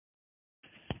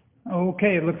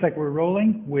Okay, it looks like we're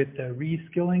rolling with the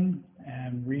Reskilling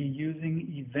and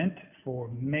Reusing event for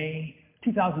May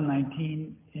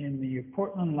 2019 in the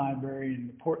Portland Library in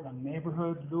the Portland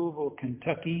neighborhood, Louisville,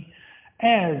 Kentucky,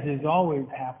 as is always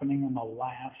happening on the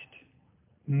last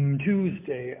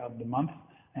Tuesday of the month.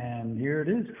 And here it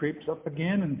is, creeps up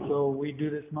again, and so we do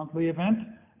this monthly event,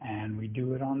 and we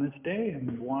do it on this day,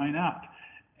 and why not?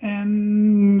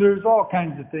 And there's all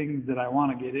kinds of things that I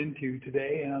want to get into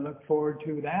today, and I look forward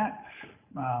to that.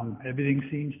 Everything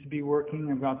seems to be working.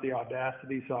 I've got the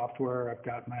Audacity software. I've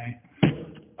got my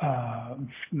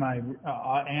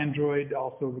Android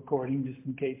also recording just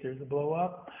in case there's a blow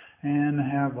up, and I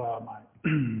have my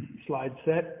slide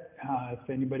set. If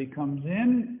anybody comes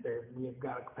in, we've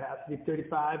got a capacity of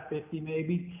 35, 50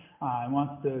 maybe, and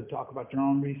wants to talk about their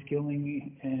own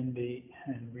reskilling and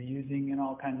reusing and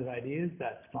all kinds of ideas,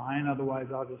 that's fine.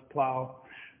 Otherwise, I'll just plow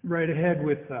right ahead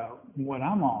with what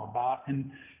I'm all about.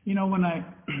 And, you know, when I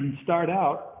start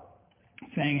out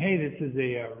saying, hey, this is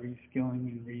a reskilling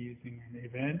and reusing an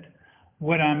event,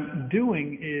 what I'm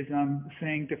doing is I'm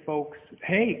saying to folks,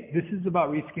 hey, this is about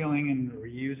reskilling and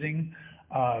reusing.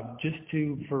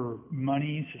 For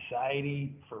money,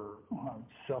 society, for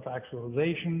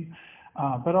self-actualization,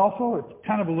 but also it's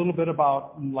kind of a little bit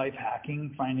about life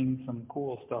hacking, finding some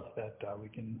cool stuff that we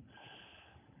can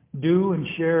do and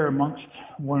share amongst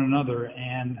one another.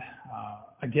 And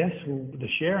I guess the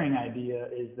sharing idea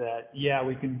is that, yeah,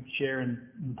 we can share in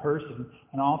person,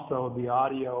 and also the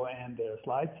audio and the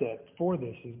slide set for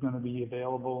this is going to be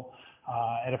available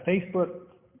at a Facebook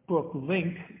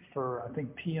link for, I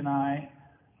think, P&I,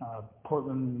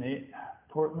 Portland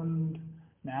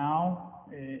Now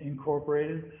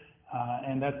Incorporated,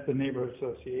 and that's the neighborhood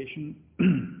association.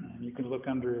 And you can look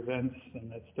under events, and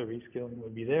that's the reskilling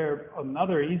would be there.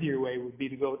 Another easier way would be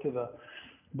to go to the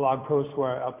blog post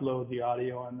where I upload the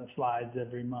audio and the slides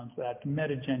every month at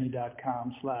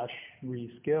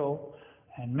metageny.com/reskill,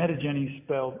 and Metageny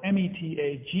spelled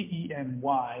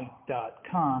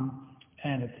METAGENY.com.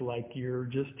 And it's like you're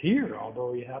just here,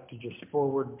 although you have to just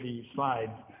forward the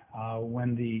slides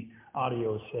when the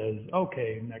audio says,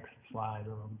 okay, next slide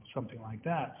or something like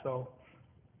that. So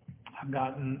I've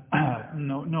gotten, I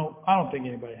don't think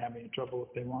anybody had any trouble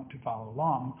if they want to follow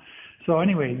along. So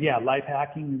anyway, yeah, life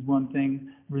hacking is one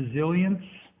thing. Resilience,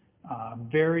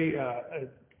 very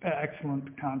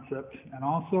excellent concept. And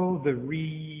also the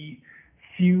refuse,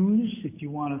 if you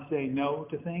want to say no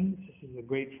to things, this is a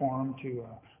great forum to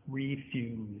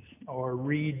refuse or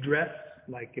redress,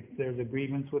 like if there's a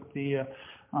grievance with the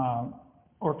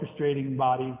orchestrating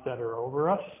bodies that are over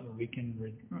us, we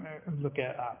can look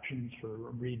at options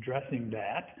for redressing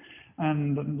that.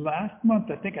 And last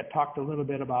month, I think I talked a little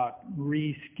bit about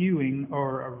reskewing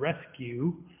or a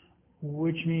rescue,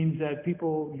 which means that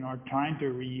people, are trying to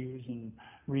reuse and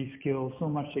reskill so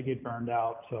much they get burned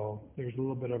out. So there's a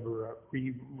little bit of a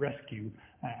rescue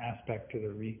aspect to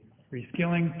the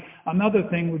reskilling. Another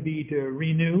thing would be to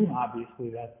renew. Obviously,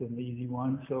 that's an easy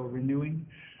one. So renewing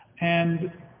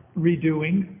and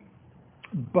redoing.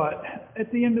 But at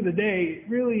the end of the day, it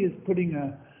really is putting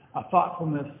a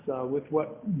thoughtfulness with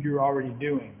what you're already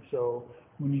doing. So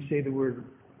when you say the word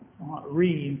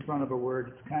re in front of a word,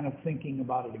 it's kind of thinking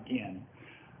about it again.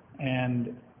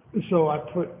 And so I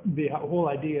put the whole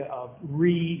idea of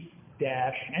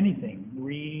re-anything,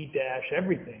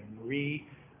 re-everything,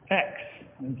 re-X.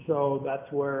 And so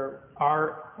that's where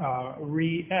our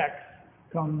re-X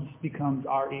becomes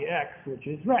REX, which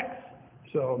is Rex.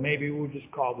 So maybe we'll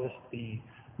just call this the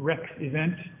Rex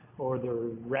event or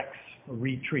the Rex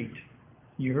retreat.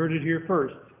 You heard it here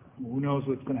first. Who knows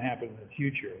what's going to happen in the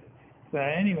future? So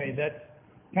anyway, that's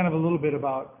kind of a little bit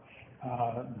about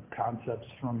concepts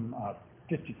from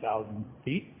 50,000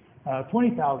 feet.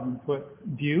 20,000 foot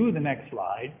view, the next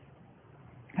slide,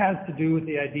 has to do with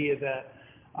the idea that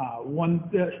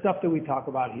the stuff that we talk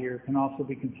about here can also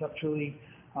be conceptually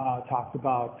talked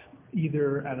about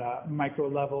either at a micro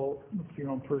level for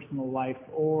your own personal life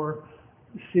or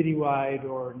citywide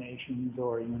or nations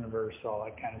or universe, all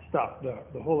that kind of stuff.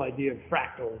 The whole idea of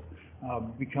fractals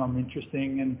become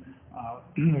interesting, and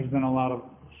there's been a lot of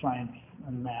science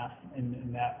and math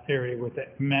in that area with the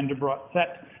Mandelbrot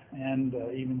set, and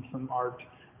even some art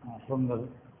from the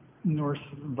Norse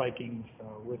Vikings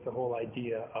with the whole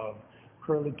idea of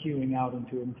curlicuing out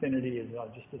into infinity is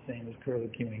just the same as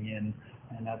curlicuing in,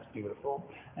 and that's beautiful.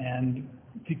 And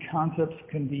the concepts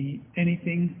can be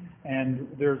anything, and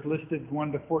there's listed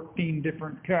 1 to 14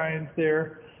 different kinds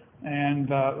there.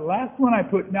 And last one I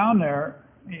put down there,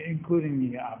 including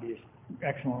the obvious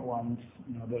excellent ones,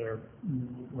 that are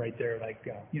right there, like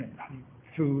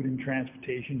food and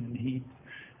transportation and heat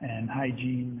and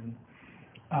hygiene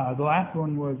The last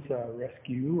one was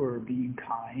rescue or being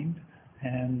kind,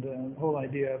 and the whole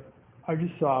idea. I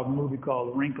just saw a movie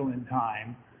called A Wrinkle in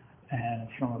Time, and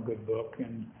it's from a good book.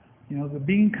 And the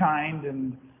being kind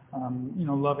and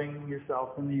loving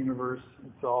yourself and the universe.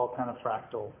 It's all kind of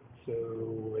fractal.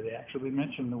 So they actually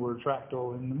mentioned the word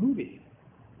fractal in the movie.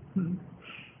 And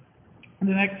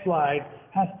the next slide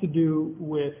has to do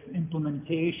with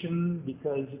implementation,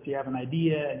 because if you have an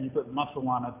idea and you put muscle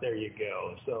on it, there you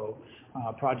go. So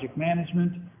project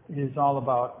management is all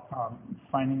about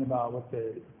finding about what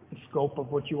the scope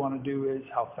of what you want to do is,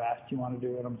 how fast you want to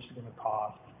do it, how much it's going to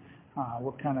cost,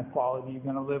 what kind of quality you're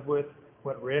going to live with,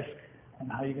 what risk,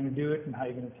 and how you're going to do it, and how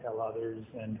you're going to tell others,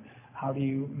 and how do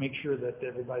you make sure that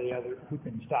everybody other who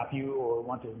can stop you or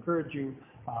want to encourage you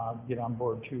get on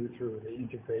board too through the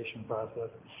integration process,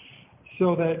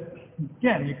 so that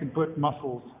again you can put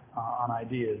muscles on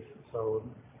ideas. So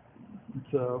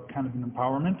it's a kind of an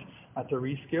empowerment. That's a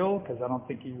reskill, because I don't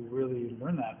think you really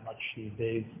learn that much these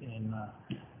days in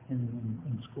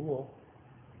school.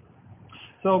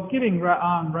 So getting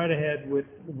right ahead with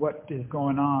what is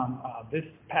going on this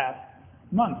past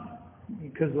month,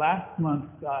 because last month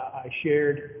I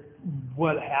shared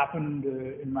what happened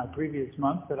in my previous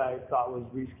month that I thought was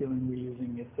reskilling,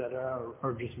 reusing, etc.,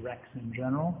 or just Rex in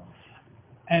general.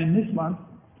 And this month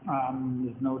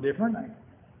is no different. I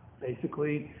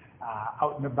basically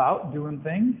out and about doing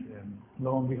things, and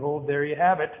lo and behold, there you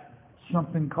have it,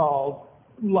 something called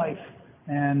life.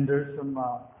 And there's some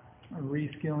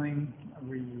reskilling,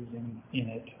 reusing in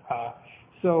it.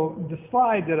 So the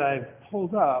slide that I've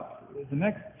pulled up, the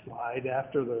next slide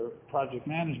after the project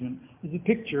management, is a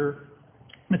picture.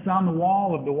 It's on the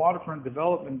wall of the Waterfront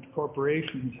Development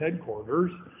Corporation's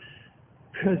headquarters,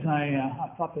 because I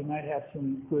thought they might have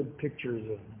some good pictures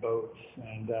of boats.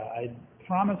 And I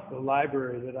promised the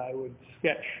library that I would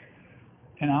sketch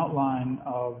an outline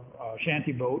of a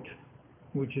shanty boat,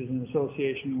 which is in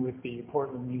association with the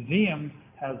Portland Museum,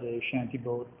 has a shanty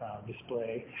boat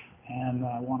display. And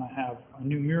I want to have a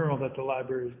new mural that the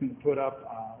library is going to put up.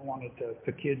 I wanted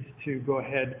the kids to go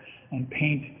ahead and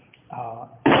paint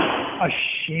a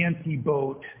shanty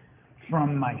boat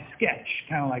from my sketch,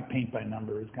 kind of like paint by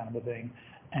numbers kind of a thing.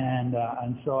 And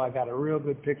so I got a real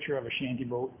good picture of a shanty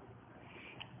boat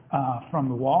from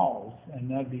the walls, and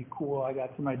that'd be cool. I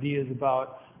got some ideas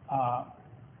about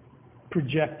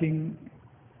projecting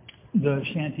the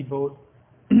shanty boat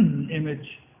image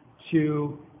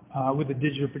to with a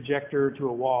digital projector to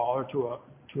a wall or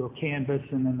to a canvas,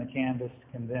 and then the canvas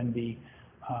can then be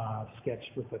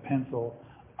sketched with a pencil,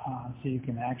 so you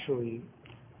can actually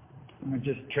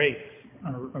just trace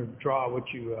or draw what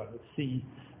you see,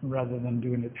 rather than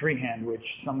doing it freehand, which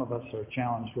some of us are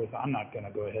challenged with. I'm not going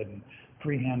to go ahead and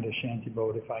freehand a shanty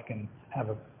boat if I can have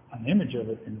an image of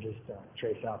it and just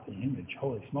trace out the image.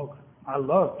 Holy smoke, I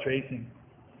love tracing.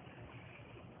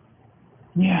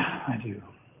 Yeah, I do.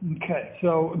 Okay,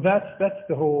 so that's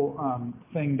the whole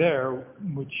thing there,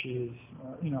 which is,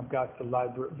 I've got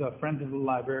the friends of the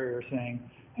library are saying,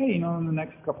 hey, in the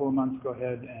next couple of months, go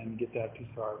ahead and get that piece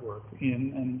of artwork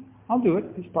in, and I'll do it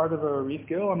as part of a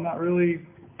reskill. I'm not really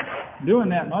doing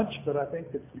that much, but I think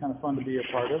it's kind of fun to be a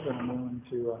part of, and I'm willing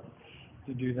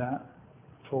to do that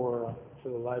for the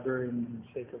library and for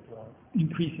the sake of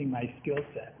increasing my skill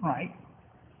set. Right.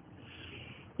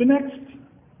 The next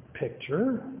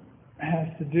picture has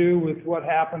to do with what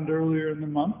happened earlier in the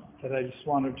month that I just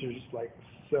wanted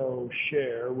to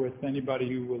share with anybody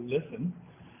who will listen,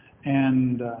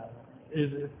 and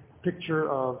is a picture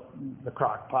of the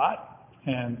crock pot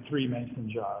and 3 mason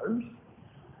jars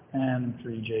and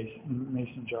 3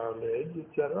 mason jar lids,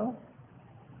 etc.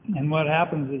 And what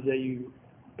happens is that you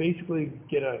basically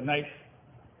get a nice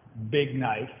big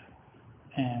knife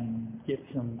and get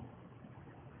some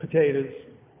potatoes,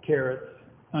 carrots,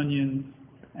 onions,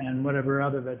 and whatever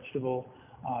other vegetable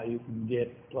you can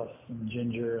get, plus some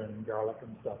ginger and garlic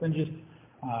and stuff, and just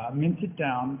mince it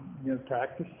down.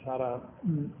 Practice how to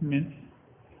mince.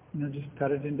 Just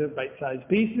cut it into bite-sized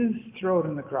pieces, throw it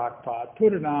in the crock pot,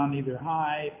 put it on either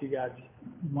high if you guys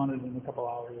want it in a couple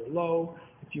hours, or low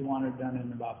if you want it done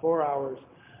in about 4 hours.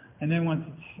 And then once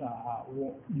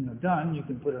it's done, you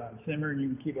can put it on simmer, and you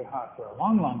can keep it hot for a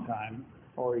long, long time,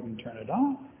 or you can turn it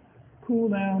off, cool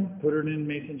down, put it in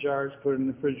mason jars, put it in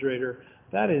the refrigerator.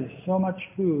 That is so much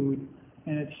food,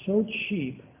 and it's so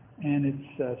cheap, and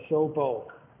it's so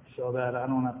bulk, so that I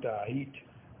don't have to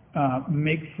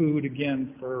make food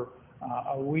again for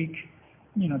a week,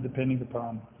 depending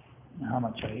upon how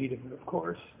much I eat of it, of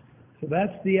course. So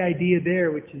that's the idea there,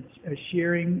 which is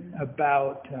sharing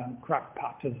about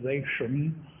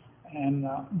crock-potization and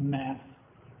mass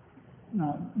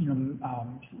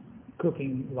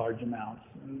cooking large amounts.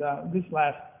 And this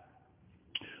last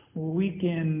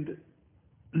weekend,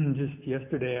 just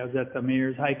yesterday, I was at the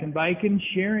Mayor's Hike and Bike and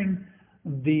sharing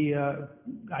the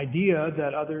idea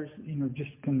that others,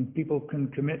 people can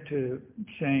commit to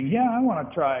saying, yeah, I want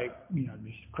to try,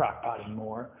 just crock potting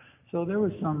more. So there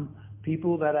was some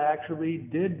people that actually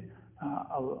did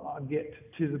get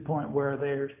to the point where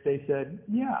they said,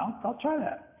 yeah, I'll try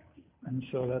that. And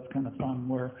so that's kind of fun,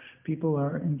 where people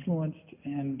are influenced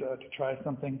and to try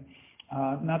something.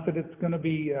 Not that it's going to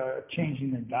be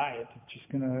changing their diet; it's just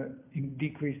going to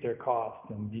decrease their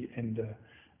cost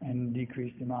and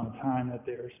decrease the amount of time that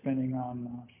they're spending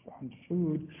on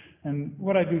food. And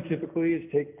what I do typically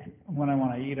is when I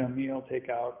want to eat a meal, take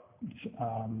out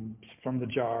from the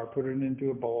jar, put it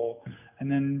into a bowl, and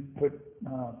then put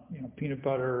peanut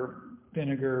butter,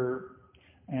 vinegar,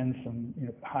 and some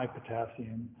high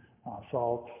potassium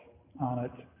salt on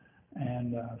it,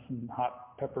 and some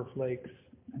hot pepper flakes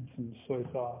and some soy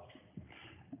sauce,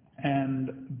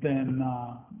 and then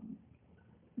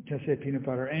just say peanut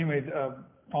butter. Anyway,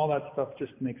 all that stuff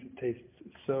just makes it taste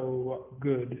so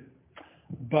good.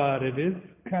 But it is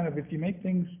kind of, if you make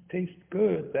things taste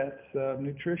good, that's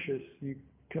nutritious. You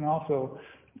can also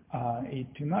eat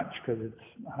too much because it's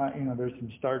there's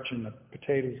some starch in the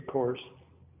potatoes, of course.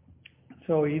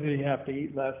 So either you have to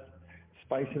eat less,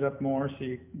 spice it up more so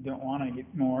you don't want to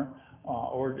eat more,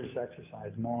 or just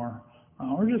exercise more,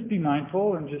 or just be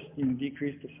mindful and just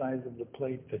decrease the size of the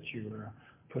plate that you're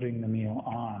putting the meal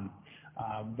on.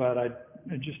 But I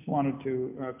just wanted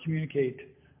to communicate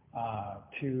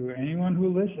to anyone who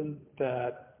listens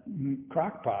that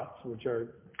crock pots, which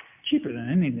are cheaper than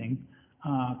anything,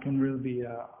 can really be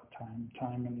a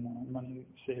time and money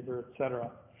saver, etc.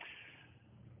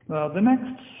 The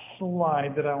next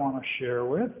slide that I want to share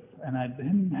with, and I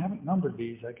haven't numbered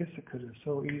these. I guess I could have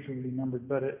so easily numbered,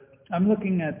 but I'm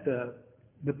looking at the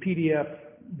PDF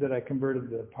that I converted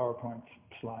the PowerPoint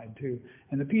slide to,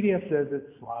 and the PDF says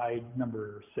it's slide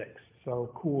number 6.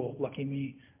 So cool, lucky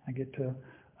me, I get to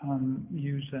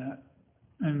use that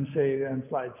and say on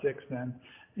slide 6 then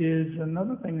is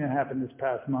another thing that happened this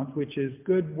past month, which is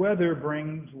good weather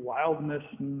brings wildness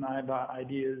and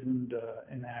ideas and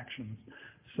actions.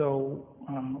 So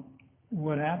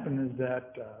what happened is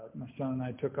that my son and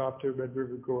I took off to Red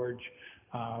River Gorge.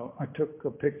 I took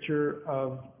a picture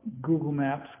of Google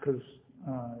Maps because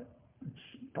it's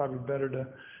probably better to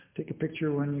take a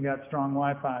picture when you got strong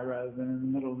Wi-Fi rather than in the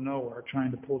middle of nowhere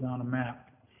trying to pull down a map.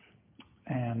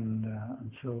 And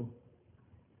so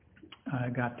I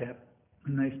got that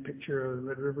nice picture of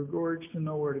Red River Gorge to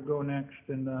know where to go next,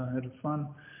 and had a fun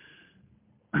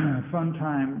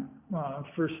time.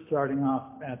 First starting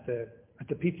off at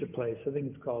the pizza place. I think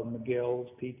it's called Miguel's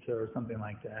Pizza or something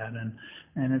like that.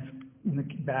 And it's in the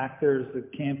back. There's the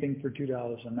camping for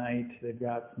 $2 a night. They've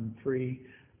got some free,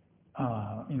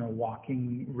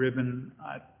 walking ribbon.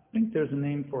 I think there's a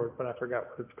name for it, but I forgot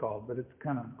what it's called. But it's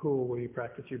kind of cool where you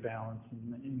practice your balance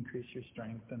and increase your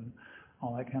strength and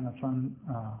all that kind of fun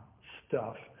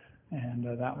stuff. And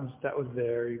that was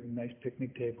there. Even nice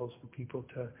picnic tables for people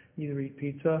to either eat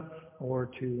pizza or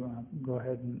to go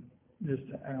ahead and just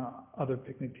other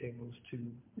picnic tables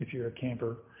if you're a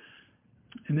camper.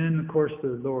 And then, of course, the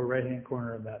lower right-hand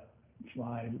corner of that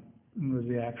slide was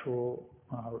the actual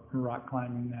rock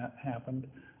climbing that happened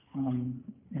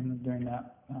during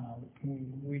that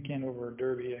weekend over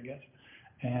Derby, I guess.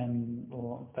 And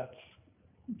that's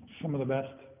some of the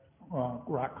best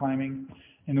rock climbing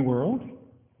in the world.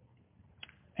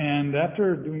 And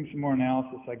after doing some more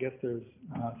analysis, I guess there's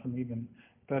some even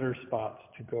better spots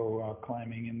to go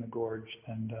climbing in the gorge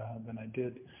than I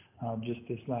did just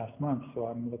this last month. So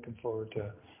I'm looking forward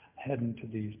to heading to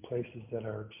these places that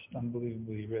are just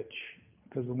unbelievably rich.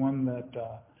 Because the one that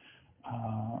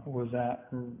was at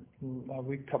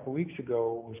a couple weeks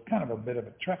ago was kind of a bit of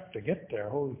a trek to get there.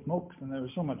 Holy smokes! And there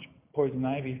was so much poison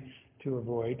ivy to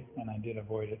avoid, and I did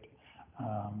avoid it.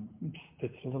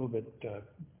 It's a little bit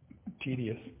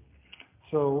tedious.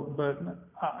 So, but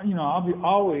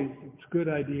it's a good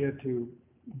idea to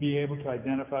be able to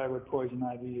identify what poison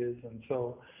ivy is, and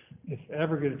so if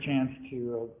ever get a chance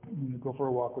to go for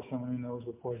a walk with someone who knows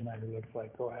what poison ivy looks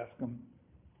like, go ask them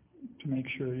to make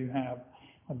sure you have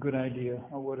a good idea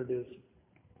of what it is.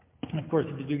 And of course,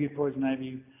 if you do get poison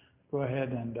ivy, go ahead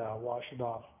and wash it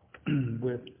off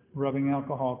with rubbing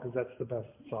alcohol, because that's the best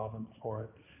solvent for it.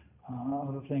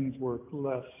 Other things work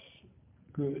less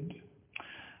good.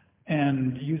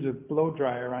 And use a blow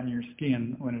dryer on your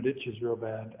skin when it itches real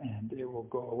bad, and it will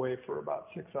go away for about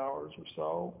 6 hours or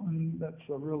so. And that's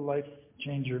a real life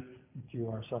changer if you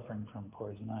are suffering from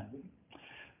poison ivy.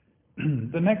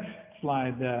 The next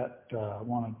slide that I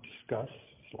want to discuss,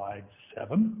 slide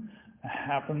 7,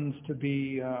 happens to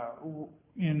be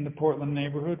in the Portland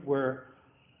neighborhood where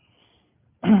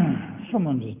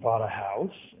someone just bought a house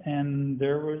and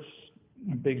there was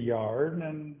a big yard,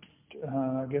 and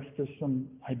I guess there's some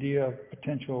idea of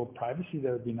potential privacy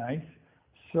that would be nice.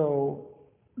 So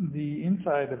the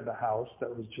inside of the house that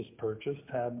was just purchased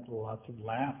had lots of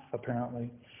lath apparently,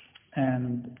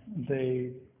 and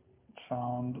they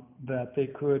found that they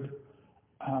could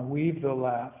weave the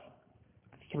lath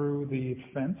through the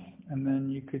fence, and then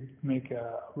you could make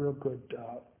a real good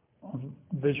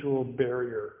visual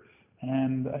barrier.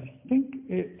 And I think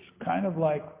it's kind of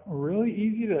like really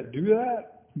easy to do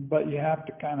that, but you have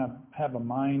to kind of have a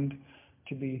mind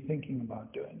to be thinking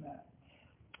about doing that.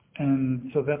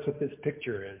 And so that's what this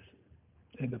picture is.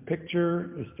 And the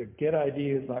picture is to get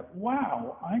ideas like,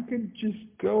 wow, I could just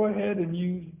go ahead and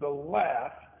use the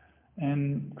lath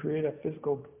and create a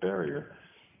physical barrier,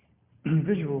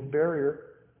 visual barrier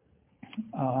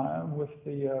with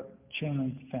the chain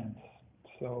link fence.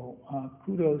 So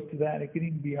kudos to that. It can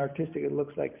even be artistic. It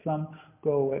looks like some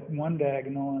go at one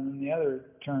diagonal and then the other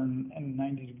turn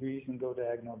 90 degrees and go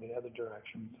diagonal the other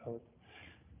direction. So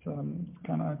it's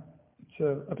kind of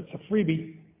it's a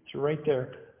freebie. It's right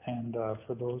there. And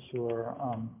for those who are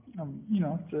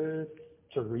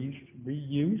it's a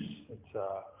reuse. It's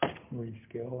a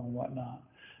reskill and whatnot.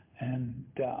 And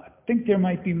I think there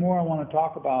might be more I want to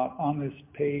talk about on this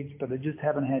page, but I just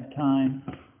haven't had time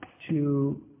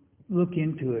to look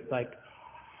into it. Like,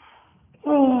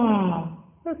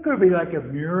 there could be like a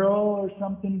mural or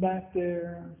something back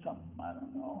there, or something, I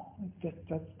don't know.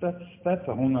 That's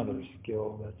a whole nother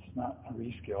skill. That's not a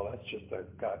reskill. That's just a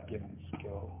God-given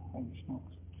skill. Holy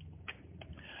smokes.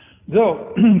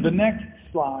 So the next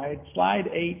slide, slide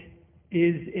 8,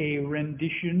 is a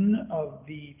rendition of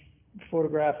the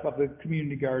photograph of the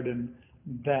community garden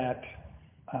that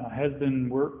has been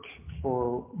worked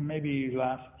for maybe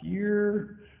last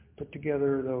year. Put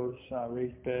together those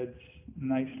raised beds,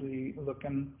 nicely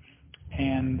looking,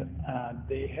 and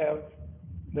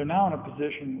they're now in a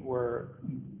position where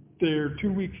they're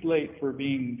 2 weeks late for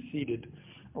being seeded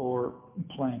or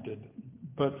planted.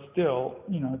 But still,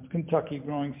 it's Kentucky,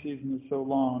 growing season is so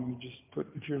long,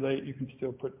 if you're late, you can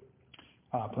still put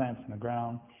plants in the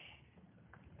ground.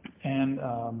 And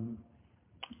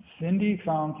Cindy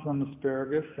found some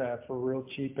asparagus for real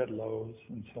cheap at Lowe's,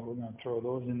 and so we're going to throw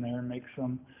those in there and make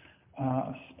some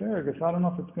asparagus. I don't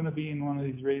know if it's going to be in one of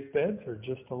these raised beds or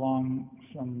just along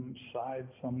some side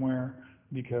somewhere,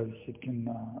 because it can,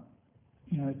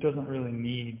 it doesn't really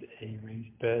need a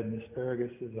raised bed. And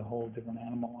asparagus is a whole different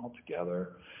animal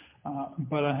altogether.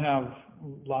 But I have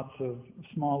lots of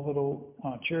small little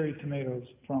cherry tomatoes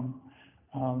from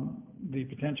the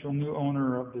potential new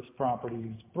owner of this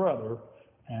property's brother,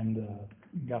 and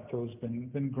got those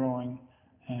been growing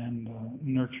and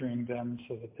nurturing them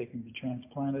so that they can be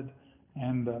transplanted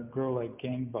and grow like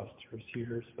gangbusters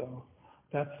here. So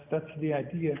that's the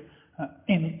idea.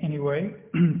 Anyway,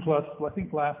 plus I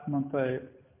think last month I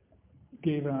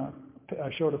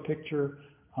showed a picture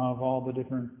of all the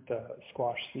different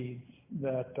squash seeds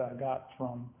that I got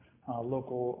from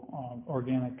local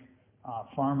organic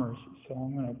farmers. So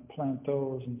I'm going to plant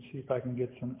those and see if I can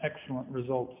get some excellent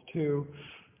results too.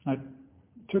 I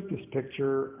took this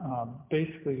picture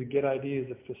basically to get ideas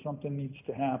if something needs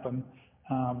to happen,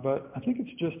 but I think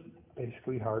it's just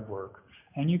basically hard work.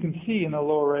 And you can see in the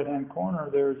lower right-hand corner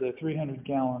there's a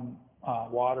 300-gallon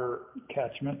water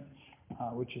catchment,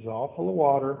 which is all full of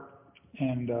water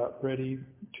and ready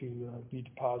to be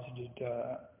deposited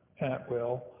at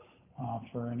will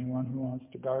for anyone who wants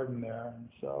to garden there. And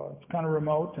so it's kind of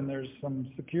remote, and there's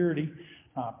some security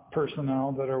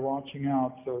personnel that are watching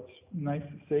out. So it's a nice,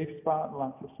 safe spot,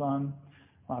 lots of sun,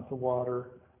 lots of water,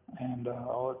 and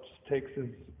all it just takes is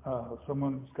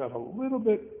someone who's got a little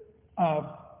bit of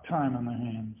time on their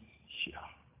hands. Yeah.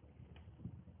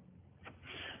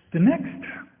 The next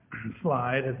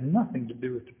slide has nothing to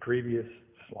do with the previous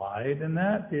slide, and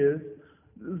that is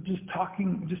just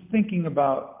thinking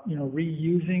about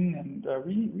reusing and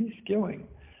reskilling.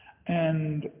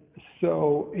 And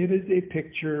so it is a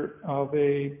picture of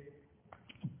a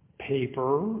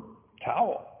paper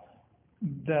towel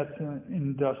that's an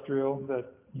industrial, that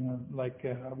like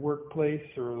a workplace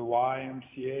or the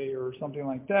YMCA or something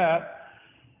like that.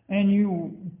 And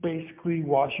you basically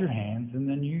wash your hands and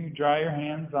then you dry your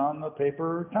hands on the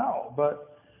paper towel.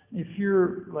 But if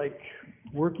you're like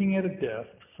working at a desk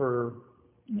for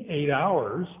 8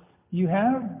 hours, you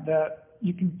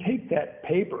can take that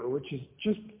paper, which is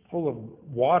just full of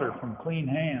water from clean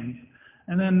hands,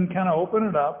 and then kind of open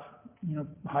it up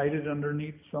hide it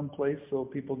underneath someplace so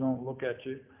people don't look at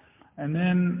you. And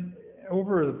then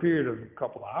over the period of a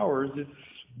couple hours, it's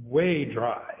way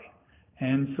dry.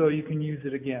 And so you can use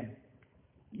it again,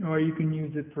 or you can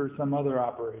use it for some other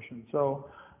operation. So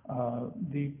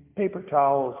the paper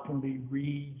towels can be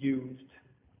reused,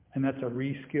 and that's a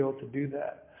reskill to do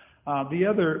that. The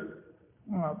other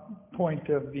point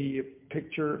of the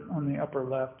picture on the upper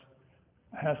left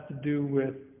has to do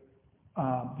with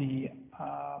the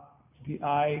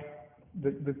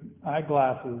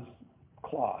eyeglasses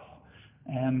cloth.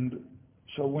 And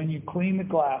so when you clean the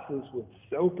glasses with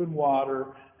soap and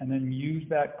water and then use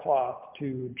that cloth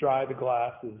to dry the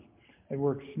glasses, it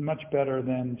works much better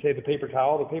than, say, the paper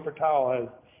towel. The paper towel has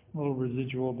a little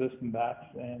residual this and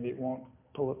that, and it won't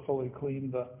fully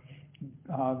clean the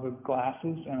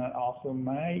glasses, and it also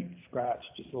might scratch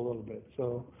just a little bit.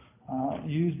 So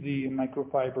use the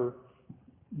microfiber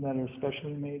that are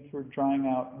specially made for drying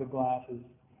out the glasses,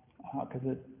 because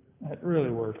it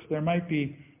really works. There might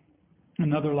be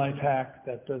another life hack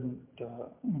that doesn't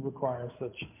require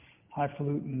such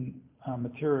highfalutin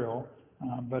material,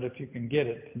 but if you can get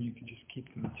it, then you can just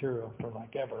keep the material for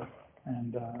like ever,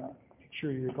 and make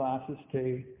sure your glasses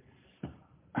stay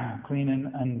clean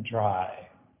and dry.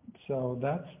 So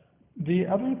that's the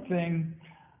other thing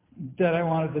that I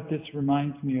wanted, that this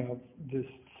reminds me of, this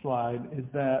slide, is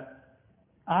that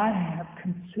I have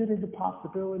considered the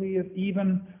possibility of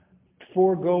even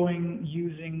foregoing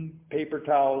using paper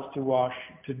towels to wash,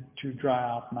 to dry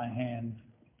off my hands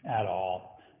at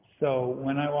all. So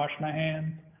when I wash my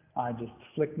hands, I just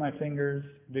flick my fingers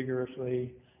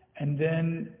vigorously and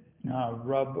then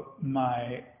rub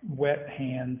my wet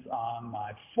hands on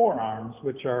my forearms,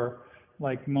 which are,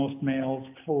 like most males,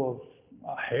 full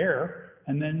of hair,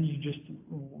 and then you just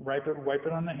wipe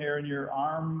it on the hair, and your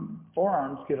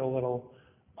forearms get a little,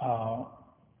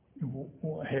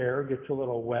 hair gets a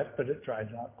little wet, but it dries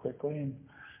out quickly and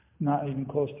not even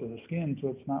close to the skin, so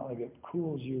it's not like it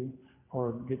cools you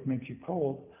or makes you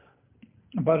cold.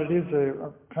 But it is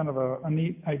a kind of a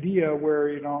neat idea where,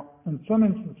 in some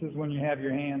instances when you have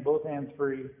your both hands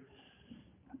free,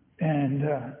 and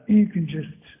you can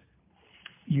just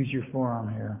use your forearm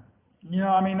hair.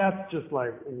 That's just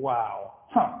like, wow.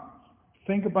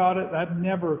 Think about it. I've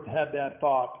never had that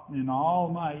thought in all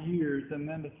my years. And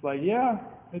then it's like, yeah,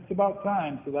 it's about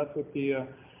time. So that's what the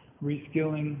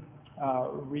reskilling,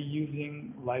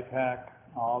 reusing, life hack,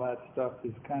 all that stuff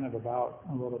is kind of about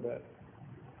a little bit.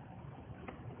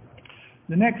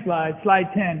 The next slide,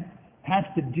 slide 10, has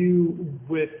to do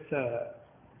with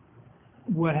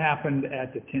what happened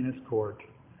at the tennis court.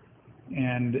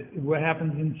 And what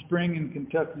happens in spring in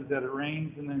Kentucky is that it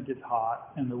rains and then it gets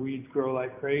hot and the weeds grow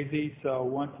like crazy. So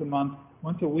once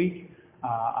a week,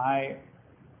 I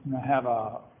have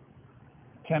a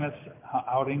tennis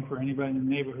outing for anybody in the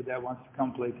neighborhood that wants to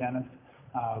come play tennis.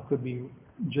 It could be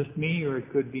just me, or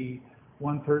it could be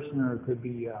one person, or it could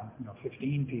be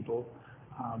 15 people.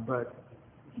 But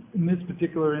in this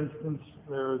particular instance,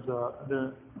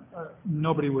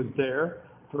 nobody was there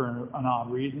for an odd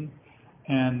reason.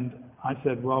 And I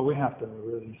said, well, we have to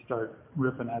really start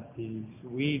ripping at these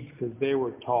weeds because they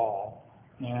were tall.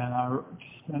 And I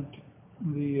spent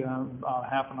about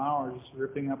half an hour just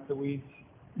ripping up the weeds.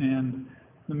 And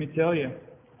let me tell you,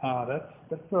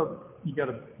 you got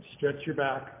to stretch your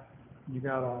back. You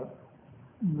got to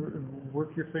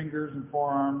work your fingers and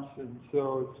forearms. And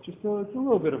so it's a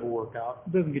little bit of a workout.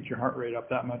 It doesn't get your heart rate up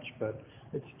that much, but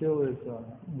it still is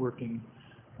working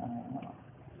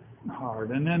hard.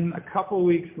 And then a couple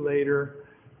weeks later,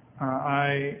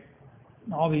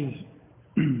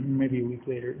 maybe a week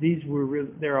later,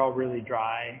 they're all really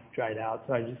dried out.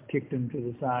 So I just kicked them to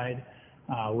the side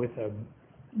with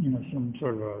some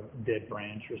sort of a dead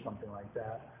branch or something like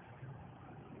that.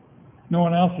 No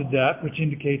one else did that, which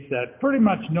indicates that pretty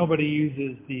much nobody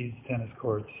uses these tennis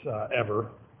courts ever,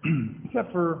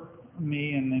 except for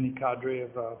me and any cadre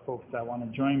of folks that want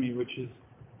to join me, which is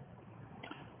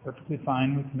perfectly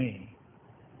fine with me.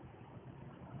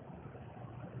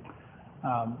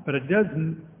 But it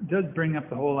does bring up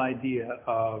the whole idea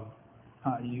of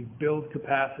you build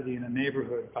capacity in a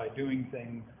neighborhood by doing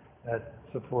things that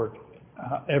support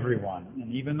everyone.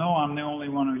 And even though I'm the only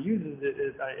one who uses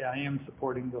it, I am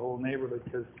supporting the whole neighborhood,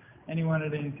 because anyone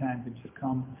at any time can just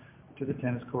come to the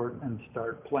tennis court and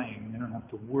start playing. They don't have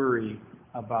to worry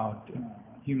about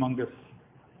humongous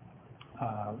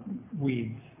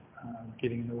weeds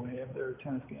getting in the way of their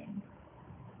tennis game.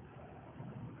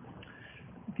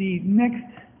 The next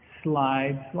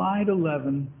slide, slide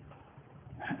 11,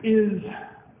 is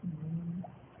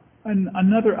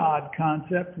another odd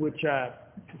concept, which I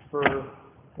prefer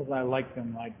because I like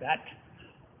them like that.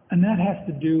 And that has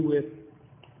to do with,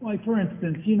 like, for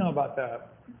instance, you know about the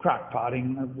crock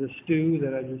potting of the stew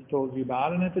that I just told you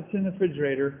about, and if it's in the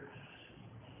refrigerator,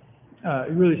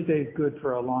 it really stays good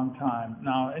for a long time.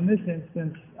 Now, in this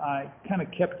instance, I kind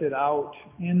of kept it out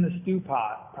in the stew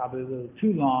pot, probably a little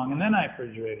too long, and then I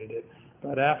refrigerated it.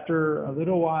 But after a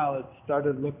little while, it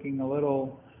started looking a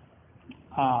little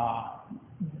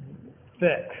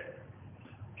thick,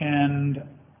 and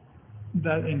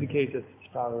that indicates it's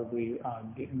probably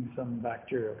getting some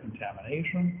bacterial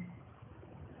contamination.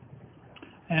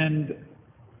 And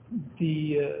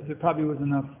there probably was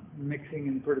enough mixing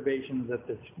and perturbations that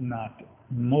it's not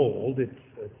mold, it's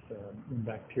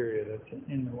bacteria that's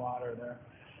in the water there.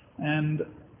 And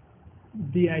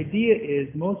the idea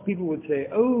is most people would say,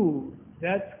 oh,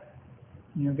 that's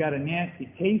got a nasty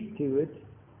taste to it,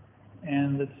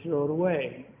 and let's throw it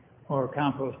away or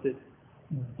compost it.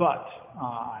 But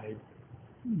I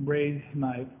raise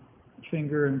my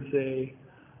finger and say,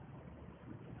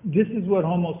 this is what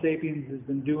Homo sapiens has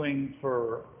been doing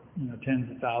for tens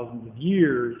of thousands of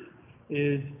years,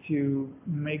 is to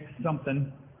make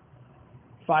something.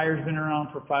 Fire's been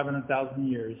around for 500,000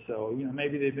 years, so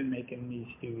maybe they've been making these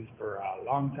stews for a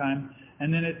long time,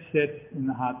 and then it sits in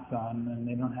the hot sun, and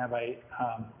they don't have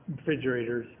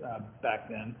refrigerators back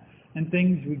then, and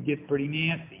things would get pretty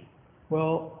nasty.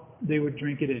 Well, they would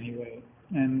drink it anyway,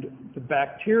 and the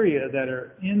bacteria that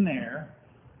are in there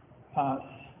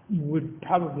would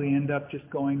probably end up just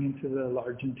going into the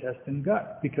large intestine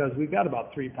gut, because we've got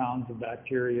about 3 pounds of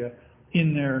bacteria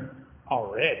in there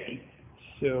already.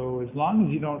 So as long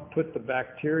as you don't put the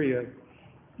bacteria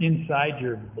inside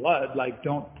your blood, like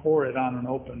don't pour it on an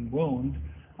open wound,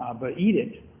 but eat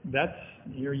it, that's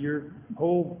your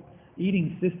whole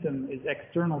eating system is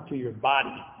external to your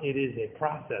body. It is a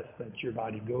process that your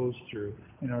body goes through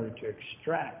in order to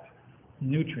extract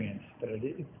nutrients,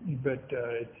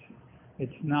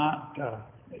 it's not,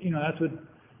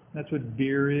 that's what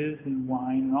beer is and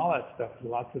wine and all that stuff.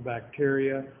 Lots of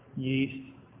bacteria,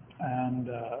 yeast, and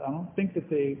I don't think that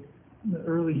the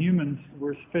early humans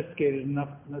were sophisticated enough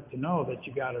to know that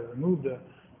you got to remove the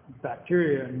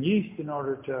bacteria and yeast in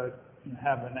order to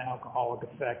have an alcoholic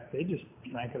effect. They just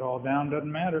drank it all down,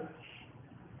 doesn't matter.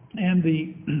 And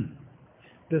the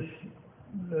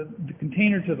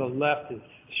container to the left is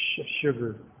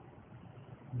sugar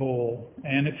bowl,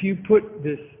 and if you put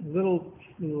this little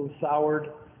soured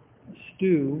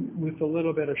stew with a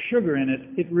little bit of sugar in it,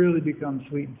 it really becomes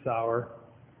sweet and sour,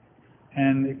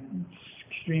 and it's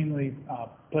extremely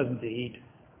pleasant to eat.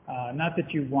 Not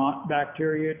that you want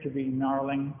bacteria to be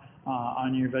gnarling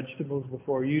on your vegetables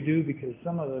before you do, because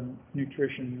some of the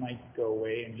nutrition might go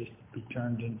away and just be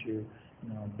turned into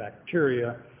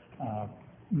bacteria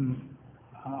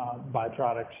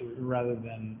byproducts rather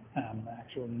than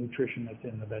actual nutrition that's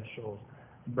in the vegetables.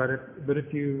 But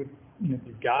if you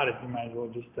got it, you might as well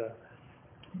just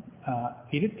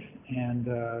eat it and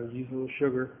use a little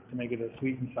sugar to make it a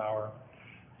sweet and sour.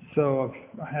 So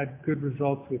I've had good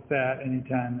results with that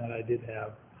anytime that I did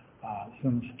have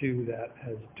some stew that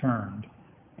has turned.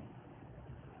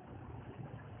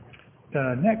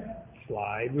 The next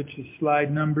slide, which is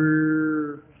slide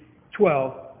number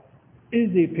 12, is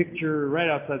a picture right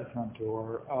outside the front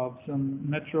door of some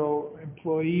Metro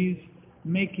employees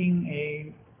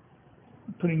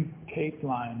putting tape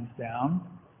lines down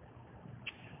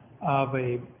of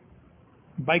a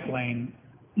bike lane,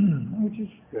 which is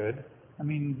good. I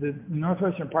mean, the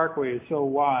Northwestern Parkway is so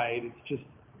wide,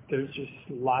 there's just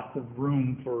lots of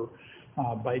room for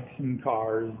bikes and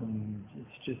cars, and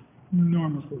it's just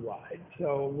enormously wide.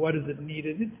 So what is it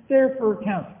needed? It's there for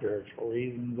kind of spiritual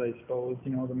reasons, I suppose.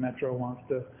 The Metro wants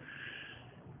to,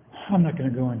 I'm not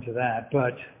going to go into that,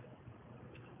 but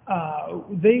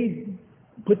they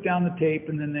put down the tape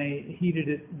and then they heated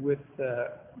it with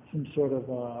some sort of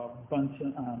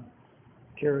Bunsen,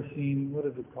 kerosene, what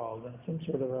is it called? Some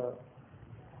sort of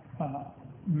a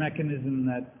mechanism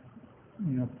that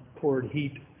poured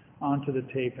heat onto the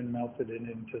tape and melted it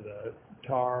into the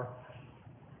tar.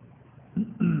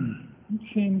 It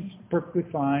seems perfectly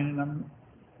fine, and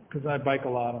because I bike a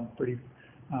lot, I'm pretty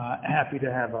happy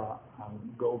to have a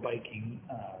go biking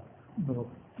little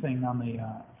thing on the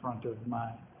front of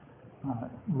my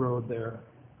road there.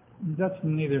 That's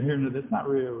neither here nor there. It's not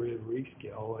really a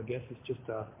reskill. I guess it's just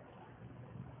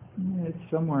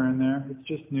it's somewhere in there. It's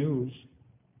just news.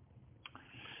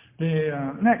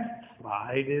 The next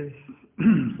slide is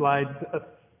slide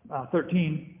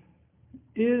 13,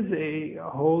 is a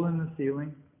hole in the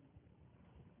ceiling,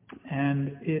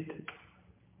 and it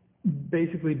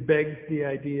basically begs the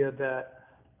idea that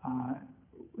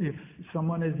if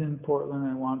someone is in Portland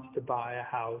and wants to buy a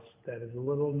house that is a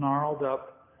little gnarled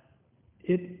up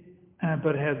it,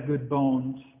 but has good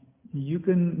bones, you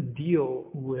can deal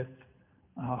with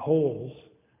holes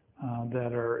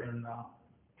that are in the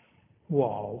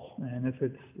walls, and if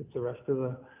the rest of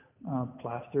the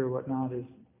plaster or whatnot is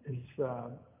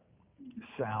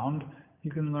sound,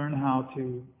 you can learn how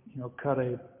to cut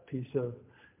a piece of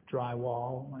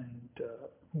drywall and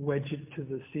wedge it to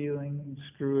the ceiling,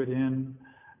 screw it in,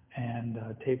 and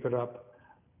tape it up,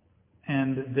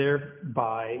 and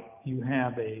thereby you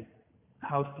have a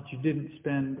house that you didn't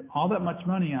spend all that much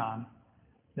money on,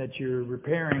 that you're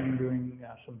repairing and doing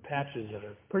some patches that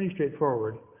are pretty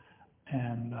straightforward,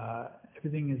 and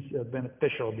everything is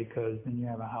beneficial, because then you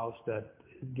have a house that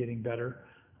is getting better.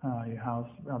 Your house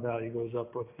value goes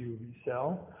up if you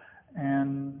resell,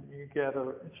 and you get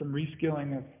some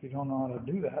reskilling if you don't know how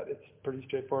to do that. It's pretty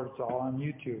straightforward. It's all on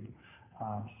YouTube.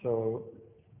 So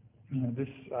this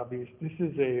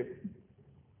is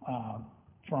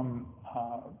from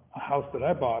a house that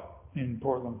I bought in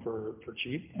Portland for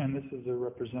cheap, and this is a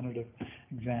representative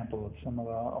example of some of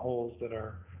the holes that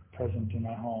are present in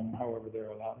my home. However, there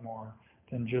are a lot more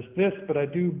than just this, but I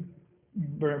do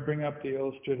bring up the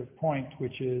illustrative point,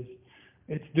 which is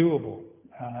it's doable,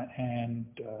 and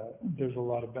there's a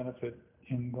lot of benefit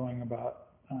in going about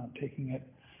taking it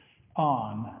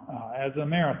on as a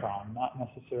marathon, not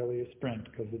necessarily a sprint,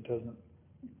 because it doesn't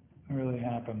really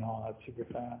happen all that super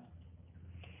fast,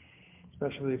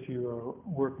 especially if you are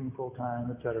working full-time,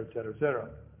 et cetera, et cetera, et cetera.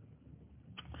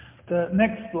 The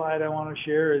next slide I want to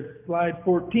share is slide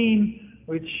 14,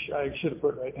 which I should have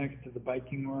put right next to the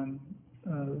biking one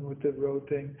with the road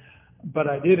thing, but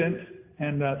I didn't.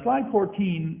 And slide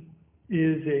 14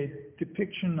 is a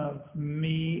depiction of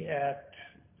me at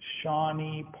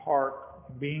Shawnee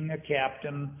Park being a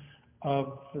captain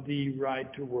of the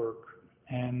ride to work.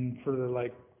 And for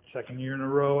the second year in a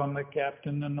row, I'm the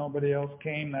captain and nobody else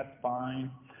came. That's fine.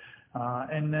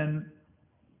 And then,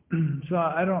 so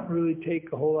I don't really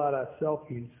take a whole lot of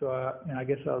selfies. So I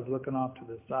guess I was looking off to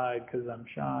the side because I'm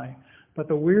shy. But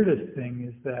the weirdest thing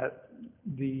is that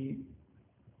the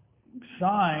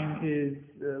sign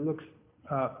looks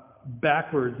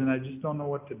backwards, and I just don't know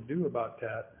what to do about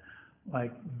that.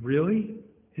 Really?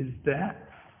 Is that?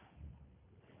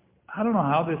 I don't know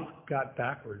how this got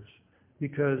backwards,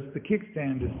 because the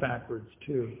kickstand is backwards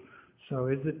too. So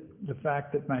is it the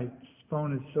fact that my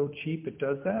phone is so cheap it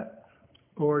does that?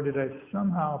 Or did I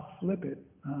somehow flip it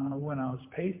when I was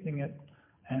pasting it?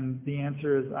 And the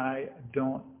answer is I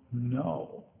don't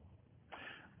know.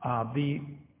 The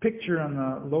picture on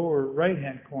the lower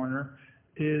right-hand corner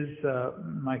is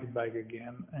Mike bike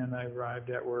again, and I arrived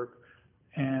at work,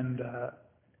 and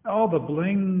all the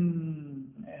bling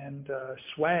and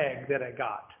swag that I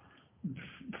got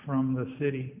from the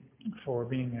city for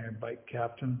being a bike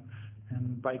captain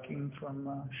and biking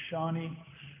from Shawnee.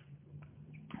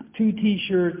 2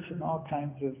 T-shirts and all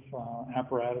kinds of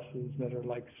apparatuses that are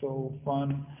so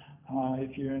fun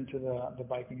if you're into the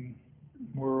biking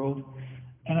world.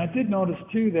 And I did notice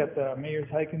too that the Mayor's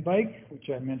Hike and Bike, which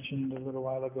I mentioned a little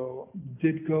while ago,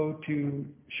 did go to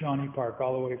Shawnee Park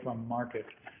all the way from Market,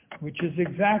 which is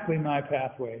exactly my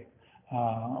pathway.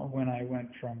 When I went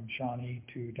from Shawnee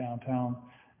to downtown,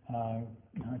 I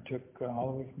took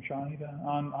all the way from Shawnee to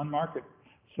on Market.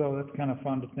 So that's kind of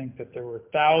fun to think that there were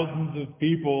thousands of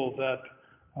people that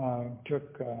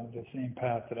took the same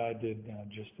path that I did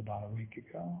just about a week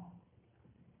ago.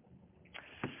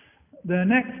 The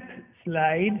next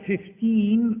slide,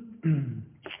 15,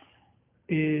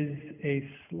 is a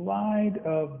slide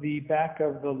of the back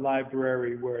of the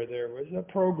library where there was a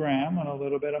program and a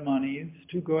little bit of money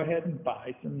to go ahead and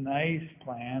buy some nice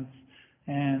plants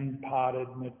and potted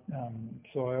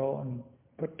soil and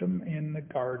put them in the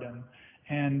garden.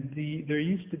 And there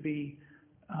used to be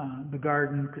the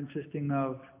garden consisting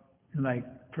of,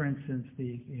 for instance,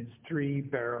 these 3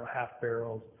 half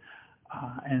barrels.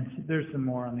 And so there's some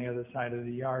more on the other side of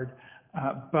the yard.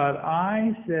 But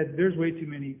I said, there's way too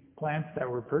many plants that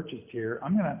were purchased here.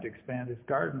 I'm going to have to expand this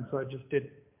garden. So I just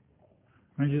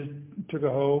took a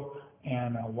hoe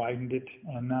and widened it.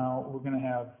 And now we're going to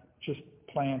have just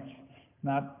plants,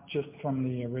 not just from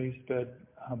the raised bed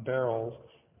barrels,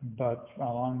 but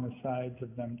along the sides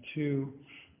of them too.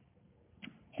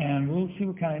 And we'll see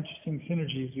what kind of interesting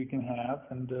synergies we can have.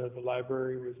 And the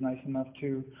library was nice enough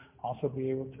to also be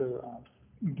able to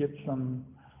get some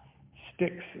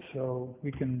sticks so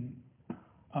we can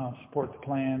support the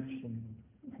plants and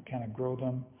kind of grow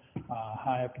them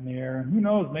high up in the air. And who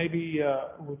knows, maybe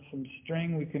with some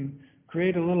string we can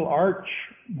create a little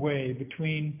archway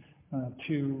between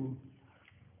 2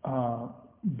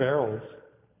 barrels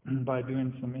by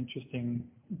doing some interesting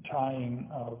tying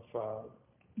of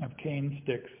cane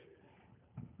sticks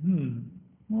Well,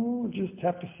 we'll just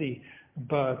have to see.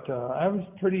 But that was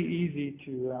pretty easy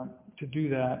to do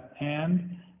that.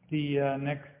 And the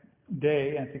next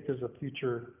day, I think there's a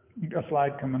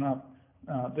slide coming up.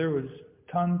 There was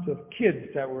tons of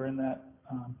kids that were in that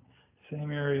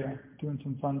same area doing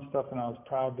some fun stuff, and I was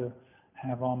proud to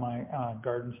have all my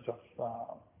garden stuff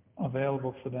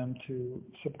available for them to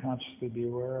subconsciously be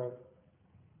aware of.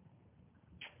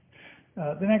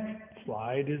 The next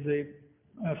slide is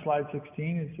slide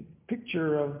 16 is a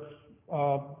picture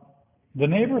of the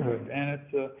neighborhood, and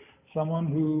it's someone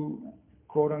who,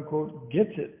 quote unquote,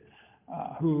 gets it,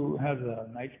 who has a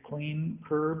nice clean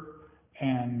curb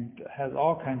and has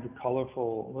all kinds of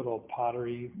colorful little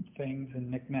pottery things and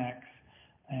knickknacks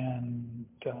and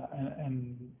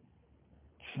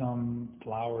some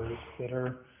flowers that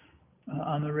are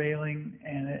on the railing,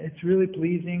 and it's really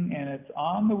pleasing, and it's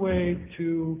on the way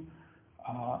to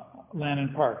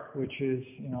Lannon Park, which is,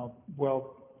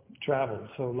 well traveled.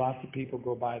 So lots of people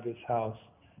go by this house.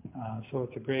 So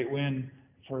it's a great win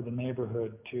for the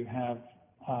neighborhood to have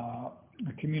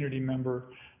a community member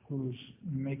who's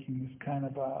making this kind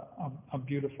of a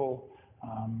beautiful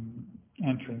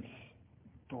entrance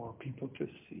for people to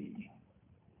see.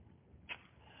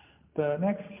 The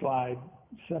next slide,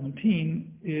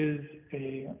 17, is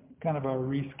a kind of a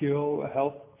reskill, a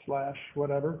health /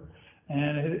 whatever,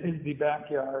 and it is the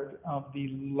backyard of the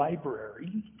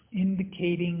library,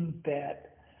 indicating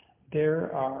that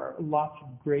there are lots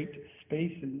of great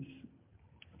spaces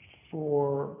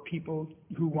for people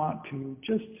who want to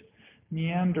just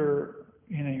meander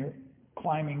in a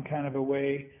climbing kind of a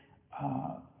way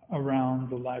around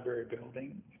the library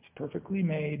building. It's perfectly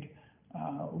made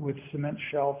with cement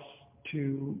shelves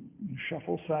to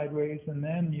shuffle sideways, and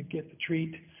then you get the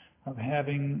treat of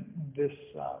having this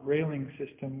railing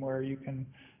system where you can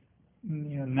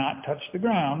not touch the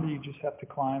ground. You just have to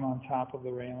climb on top of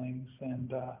the railings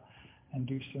and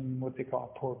do some what they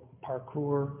call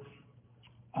parkour,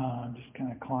 just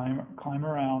kind of climb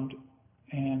around.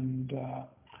 And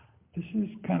this is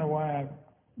kind of why I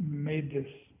made this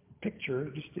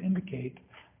picture, just to indicate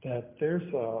that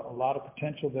there's a lot of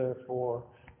potential there for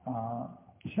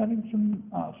just having some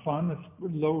fun.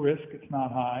 It's low risk, it's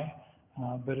not high,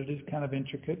 but it is kind of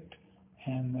intricate,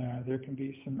 and there can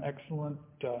be some excellent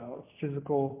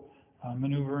physical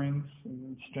maneuverings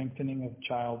and strengthening of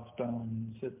child's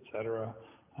bones, etc.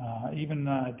 Even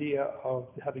the idea of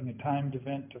having a timed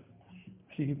event to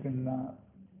see who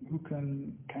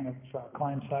can kind of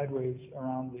climb sideways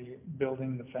around the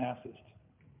building the fastest.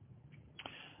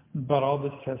 But all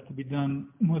this has to be done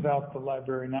without the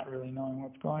library not really knowing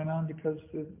what's going on, because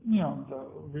the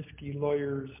risky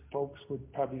lawyers folks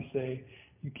would probably say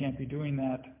you can't be doing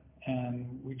that,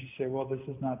 and we just say, well, this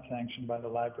is not sanctioned by the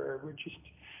library. We're just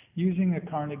using a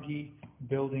Carnegie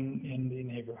building in the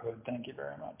neighborhood. Thank you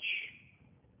very much.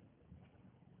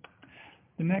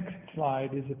 The next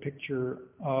slide is a picture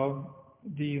of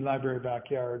the library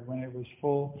backyard when it was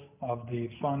full of the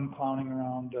fun clowning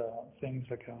around things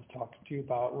like I was talking to you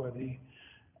about,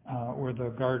 where the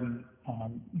garden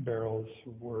barrels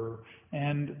were.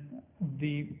 And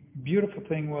the beautiful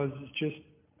thing was just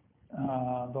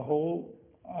the whole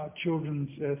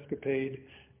children's escapade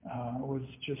was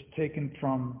just taken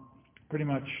from pretty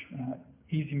much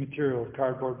easy materials,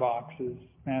 cardboard boxes,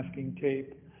 masking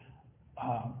tape,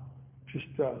 just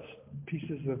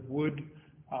pieces of wood,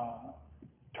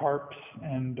 tarps,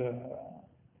 and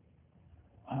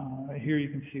here you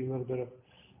can see a little bit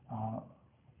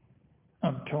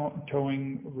of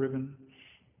towing ribbon,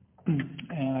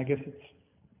 and I guess it's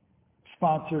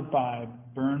sponsored by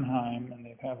Bernheim, and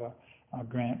they have a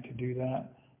grant to do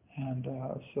that, and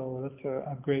so that's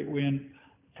a great win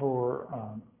for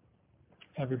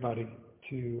everybody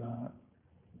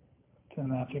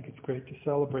and I think it's great to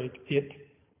celebrate it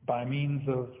by means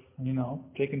of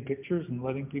taking pictures and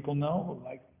letting people know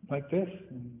like this,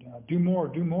 and do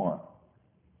more.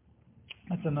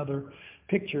 That's another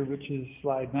picture, which is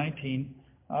slide 19,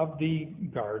 of the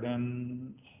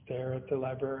gardens there at the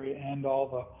library and all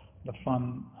the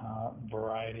fun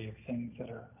variety of things that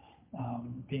are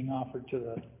being offered to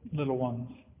the little ones.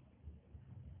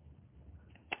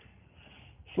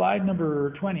 Slide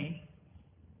number 20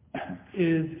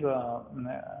 is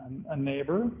a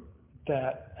neighbor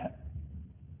that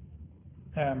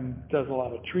does a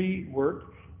lot of tree work,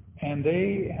 and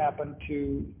they happen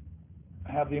to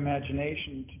have the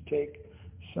imagination to take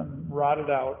some rotted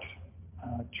out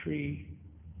tree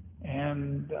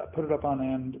and put it up on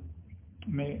end,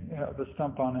 the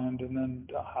stump on end, and then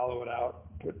hollow it out,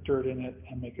 put dirt in it,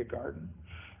 and make a garden.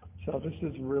 So this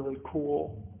is really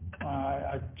cool.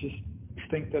 I just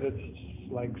think that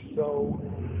it's like so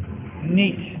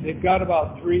neat. They've got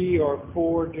about 3 or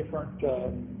 4 different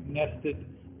nested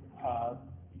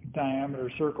diameter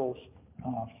circles,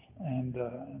 and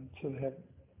so they have.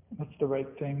 That's the right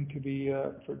thing to be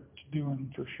to doing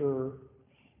for sure.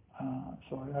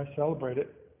 So I celebrate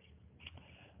it.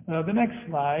 The next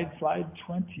slide, slide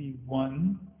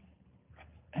 21,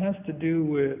 has to do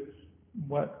with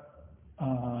what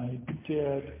I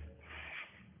did.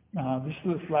 This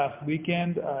was last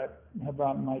weekend.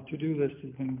 About my to-do list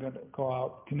has been going to go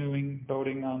out canoeing,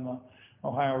 boating on the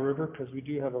Ohio River, because we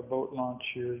do have a boat launch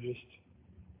here just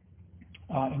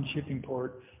in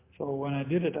Shippingport. So when I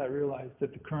did it, I realized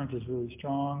that the current is really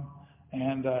strong,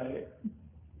 and I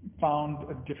found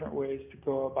different ways to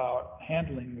go about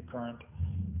handling the current.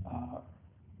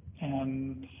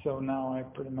 And so now I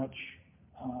pretty much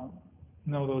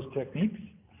know those techniques,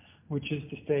 which is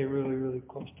to stay really, really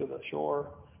close to the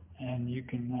shore, and you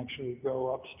can actually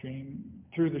go upstream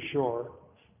through the shore.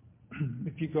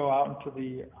 If you go out into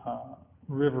the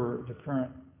river, the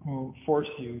current will force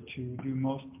you to do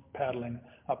most paddling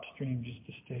upstream just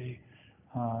to stay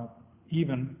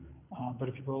even. But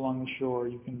if you go along the shore,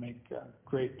 you can make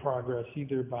great progress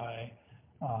either by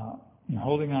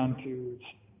holding on to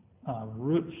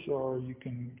roots, or you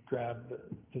can grab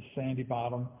the sandy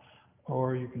bottom,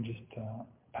 or you can just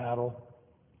paddle.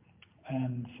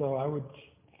 And so I would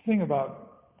think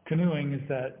about canoeing is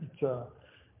that it's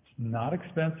not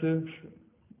expensive.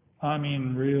 I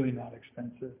mean, really not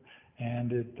expensive.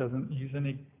 And it doesn't use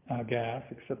any gas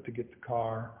except to get the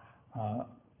car,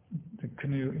 the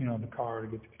canoe, the car to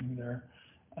get the canoe there.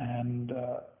 And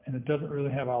it doesn't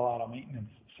really have a lot of maintenance.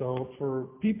 So for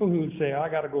people who say, I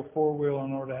got to go four-wheel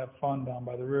in order to have fun down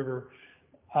by the river,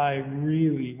 I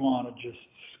really want to just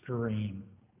scream,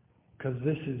 because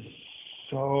this is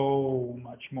so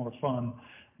much more fun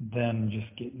than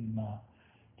just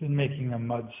than making a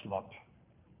mud slip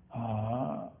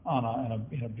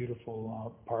in a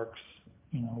beautiful parks,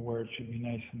 where it should be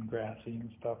nice and grassy and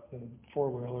stuff. The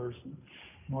four-wheelers and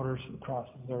motors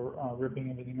crosses are ripping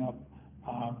everything up.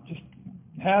 Just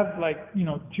have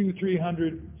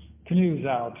 200-300 canoes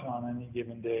out on any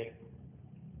given day.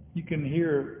 You can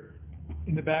hear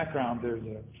in the background there's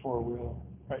a four-wheel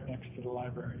right next to the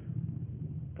library.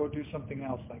 Go do something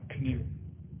else like canoe.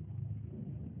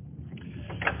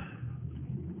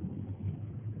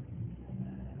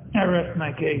 I rest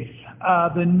my case.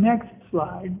 The next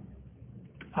slide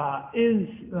is,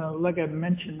 like I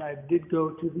mentioned, I did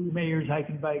go to the Mayor's Hike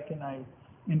and Bike, and I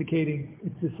indicated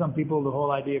to some people the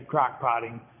whole idea of crock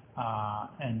potting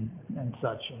and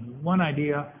such. And one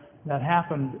idea that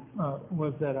happened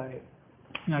was that I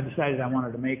decided I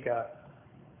wanted to make a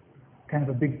kind of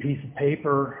a big piece of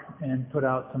paper and put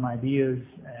out some ideas.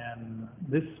 And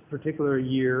this particular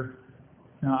year,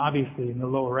 obviously in the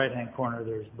lower right-hand corner,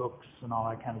 there's books and all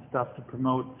that kind of stuff to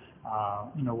promote,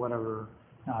 whatever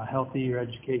healthy or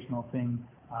educational thing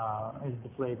is the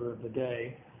flavor of the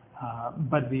day.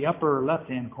 But the upper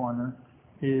left-hand corner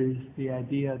is the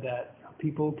idea that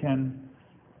people can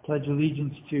pledge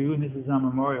allegiance to, and this is on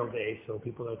Memorial Day, so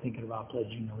people are thinking about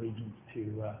pledging allegiance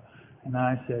to, and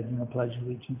I said, pledge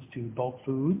allegiance to bulk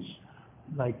foods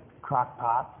like crock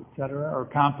pots, etc., or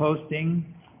composting,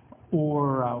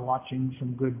 or watching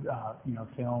some good,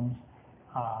 films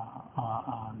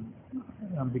on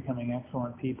becoming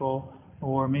excellent people,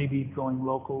 or maybe going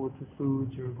local with the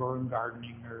foods, or growing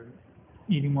gardening, or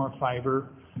eating more fiber,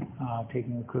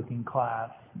 taking a cooking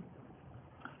class,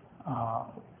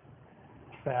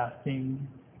 fasting,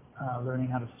 learning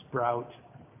how to sprout,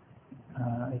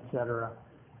 etc.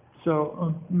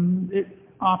 So it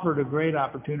offered a great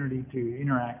opportunity to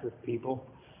interact with people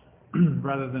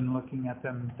rather than looking at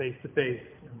them face to face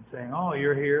and saying, oh,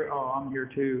 you're here, oh, I'm here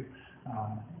too.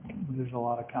 There's a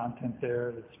lot of content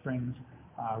there that springs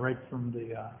right from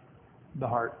the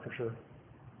heart, for sure.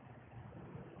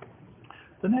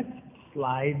 The next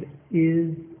slide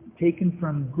is taken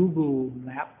from Google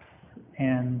Maps,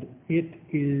 and it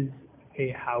is a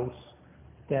house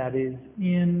that is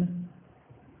in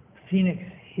Phoenix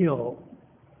Hill,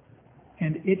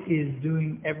 and it is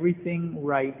doing everything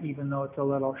right, even though it's a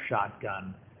little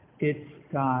shotgun. It's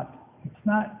not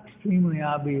extremely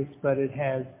obvious, but it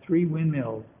has 3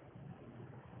 windmills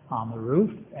on the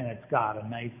roof, and it's got a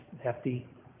nice hefty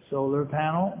solar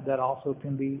panel that also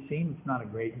can be seen. It's not a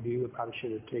great view. It probably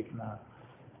should have taken a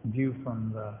view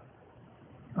from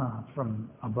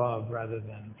above rather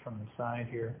than from the side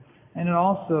here. And it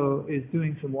also is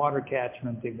doing some water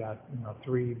catchment. They've got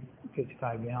 3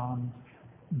 55-gallon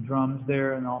drums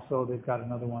there, and also they've got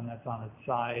another one that's on its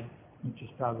side, which is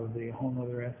probably a whole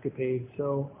other escapade.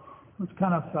 So it's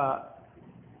kind of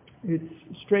it's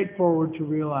straightforward to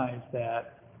realize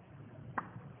that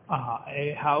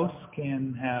A house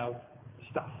can have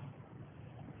stuff,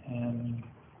 and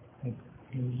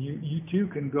you too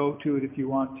can go to it if you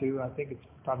want to. I think it's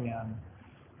probably on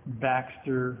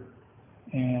Baxter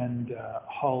and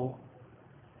Hull,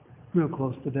 real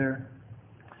close to there.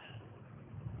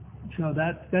 So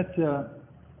that's a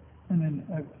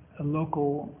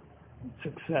local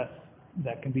success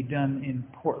that can be done in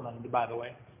Portland, by the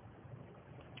way.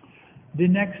 The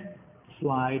next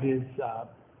slide is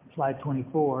slide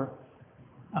 24.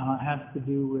 Has to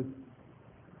do with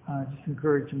just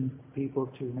encouraging people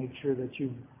to make sure that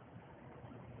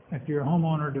if you're a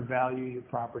homeowner, to value your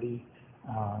property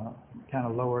kind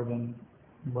of lower than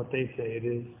what they say it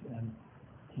is, and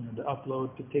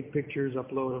to take pictures,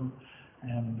 upload them,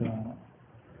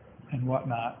 and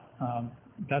whatnot.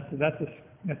 That's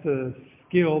a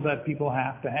skill that people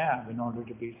have to have in order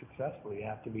to be successful. You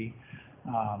have to be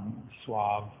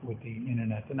suave with the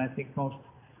internet, and I think most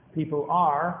people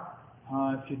are.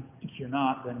 If you're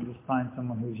not, then just find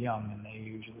someone who's young, and they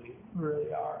usually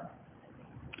really are.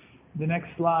 The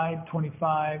next slide,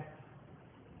 25,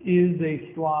 is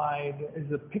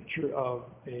a picture of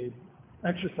a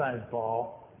exercise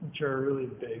ball, which are really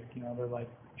big. They're like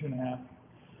 2.5,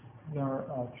 they're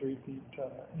 3 feet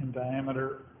in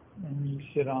diameter, and you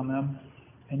sit on them,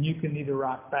 and you can either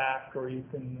rock back or you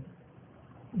can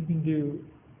do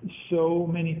so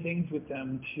many things with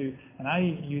them and I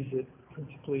use it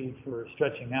principally for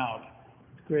stretching out.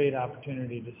 It's a great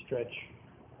opportunity to stretch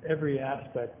every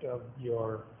aspect of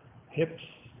your hips,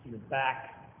 your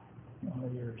back,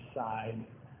 your side,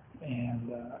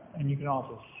 and you can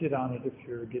also sit on it if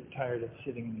you get tired of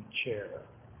sitting in a chair.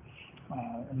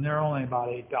 And they're only about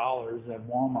 $8 at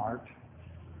Walmart.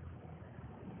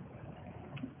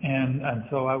 And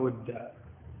so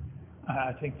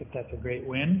I think that's a great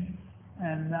win,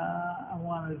 and I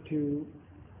wanted to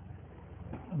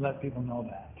let people know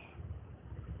that.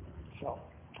 So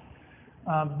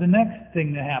the next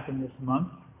thing that happened this month,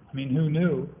 who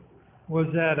knew, was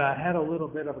that I had a little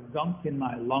bit of a gunk in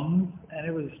my lungs, and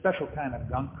it was a special kind of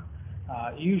gunk.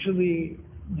 Usually,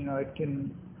 it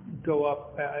can go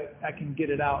up, I can get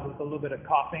it out with a little bit of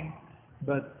coughing,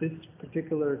 but this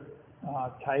particular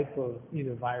type of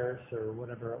either virus or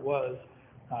whatever it was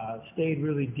stayed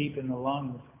really deep in the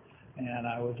lungs, and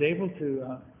I was able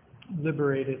to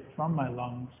liberate it from my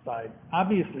lungs by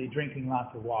obviously drinking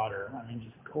lots of water.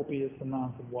 Just copious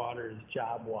amounts of water is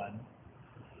job one.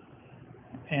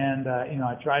 And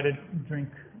I try to drink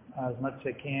as much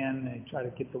as I can. I try to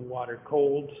get the water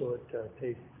cold so it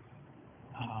tastes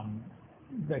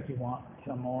like you want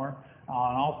some more.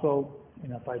 And also,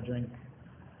 if I drink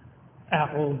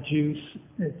apple juice,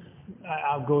 it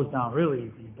goes down really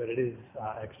easy, but it is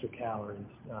extra calories.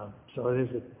 So it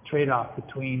is a trade-off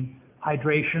between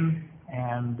hydration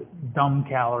and dumb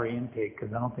calorie intake,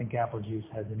 because I don't think apple juice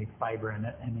has any fiber in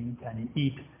it. And anytime you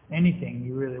eat anything,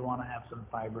 you really want to have some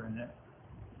fiber in it.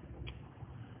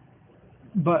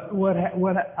 But what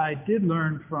I did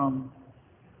learn from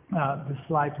the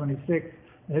slide 26,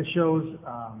 it shows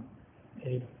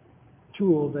a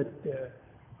tool that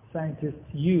scientists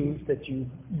use that you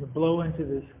blow into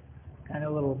this kind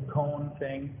of little cone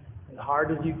thing as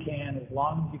hard as you can, as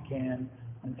long as you can,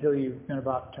 until you're going to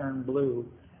about turn blue.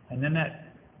 And then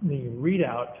the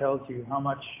readout tells you how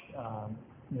much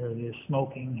the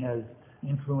smoking has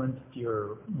influenced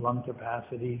your lung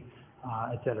capacity,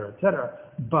 et cetera, et cetera.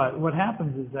 But what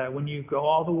happens is that when you go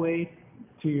all the way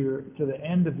to the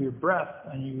end of your breath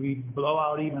and you blow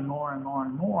out even more and more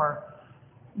and more,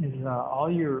 is all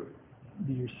your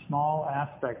small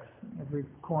aspects, every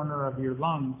corner of your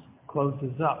lungs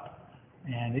closes up,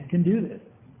 and it can do this.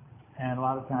 And a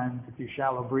lot of times, if you're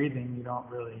shallow breathing, you don't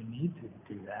really need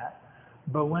to do that.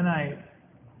 But when I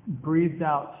breathed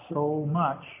out so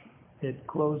much, it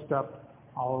closed up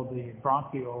all of the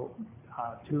bronchial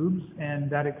tubes, and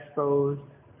that exposed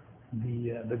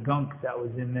the gunk that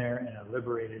was in there, and it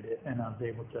liberated it, and I was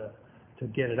able to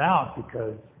get it out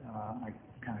because I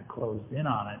kind of closed in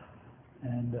on it.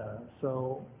 And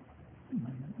so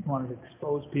I wanted to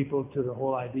expose people to the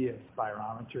whole idea of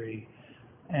spirometry,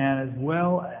 and as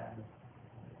well as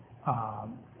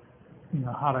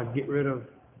how to get rid of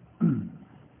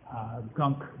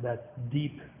gunk that's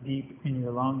deep in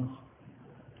your lungs,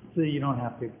 so you don't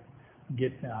have to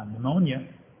get pneumonia.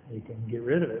 You can get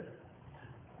rid of it.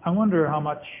 I wonder how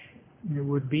much it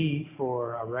would be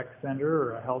for a rec center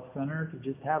or a health center to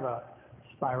just have a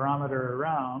spirometer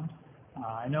around.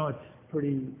 I know it's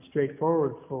pretty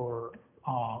straightforward for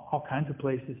all kinds of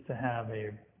places to have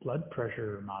a blood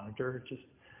pressure monitor. It just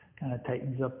kind of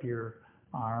tightens up your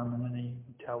arm, and then you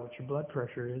can tell what your blood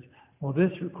pressure is. Well,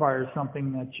 this requires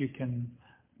something that you can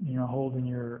hold in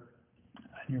your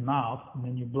mouth, and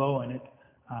then you blow in it.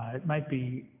 It might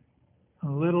be a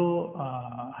little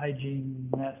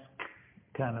hygiene-esque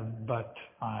kind of, but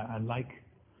I like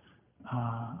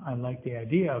the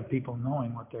idea of people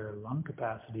knowing what their lung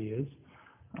capacity is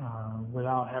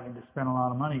without having to spend a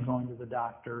lot of money going to the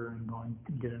doctor and going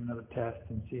to get another test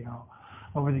and see how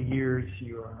over the years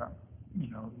your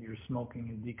smoking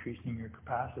is decreasing your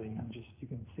capacity, and you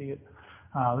can see it.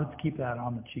 Let's keep that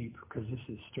on the cheap because this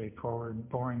is straightforward,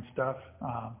 boring stuff,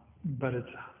 but it's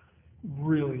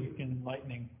really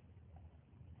enlightening.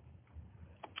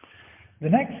 The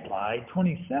next slide,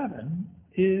 27,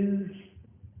 is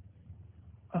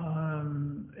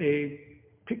a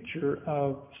picture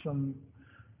of some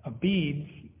beads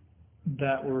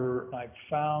that were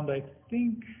found, I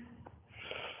think,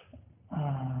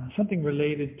 something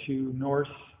related to Norse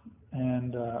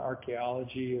and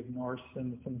archaeology of Norse,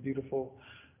 and some beautiful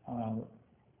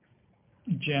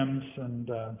gems and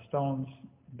stones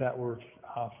that were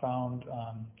found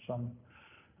on some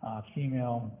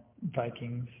female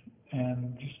Vikings,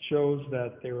 and just shows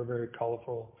that they were very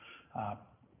colorful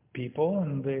people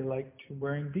and they liked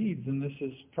wearing beads. And this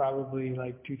is probably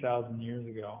 2,000 years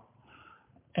ago.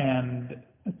 And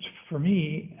for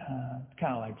me, it's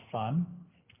kind of fun.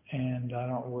 And I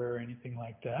don't wear anything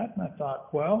like that. And I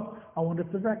thought, well, I wonder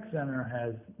if the rec center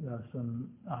has some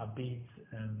beads,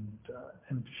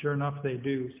 and sure enough, they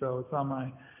do. So it's on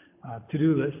my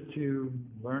to-do list to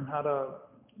learn how to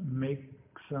make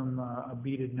a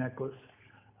beaded necklace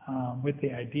with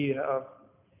the idea of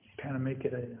kind of make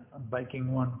it a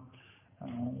Viking one,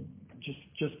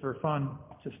 just for fun,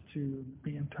 just to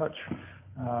be in touch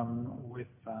with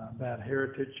that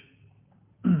heritage.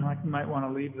 I might want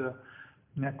to leave the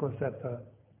necklace at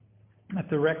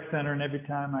the rec center, and every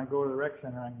time I go to the rec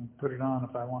center, I can put it on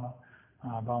if I want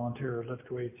to volunteer or lift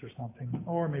weights or something,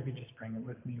 or maybe just bring it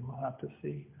with me. We'll have to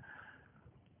see.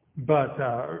 But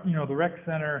the rec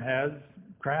center has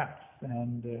crafts,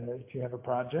 and if you have a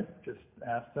project, just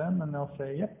ask them, and they'll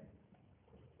say yep.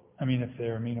 I mean, if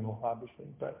they're amenable, obviously.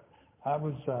 But that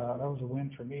was a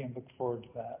win for me, and look forward to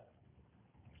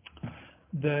that.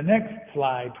 The next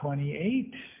slide,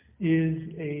 28,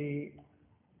 is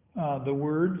the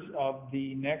words of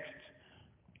the next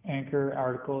Anchor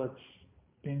article. It's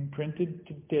being printed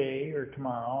today or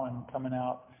tomorrow and coming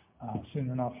out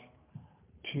soon enough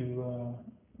to,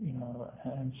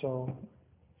 and so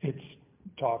it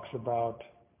talks about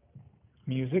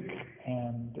music,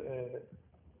 and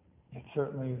it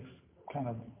certainly is kind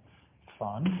of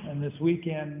fun. And this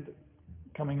weekend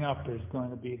coming up is going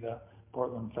to be the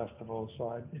Portland Festival,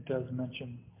 so it does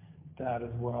mention that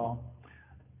as well.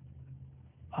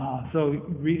 So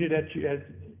read it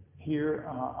here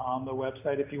on the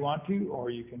website if you want to, or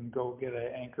you can go get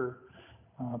an Anchor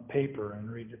paper and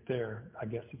read it there. I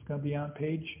guess it's going to be on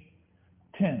page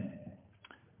 10.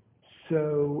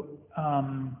 So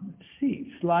let's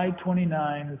see, slide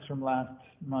 29 is from last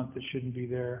month. It shouldn't be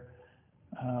there.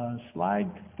 Slide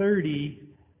 30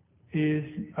 is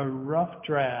a rough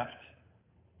draft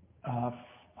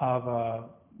of a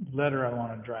letter I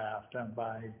want to draft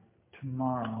by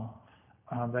tomorrow.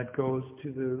 That goes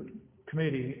to the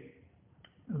committee,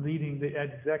 leading the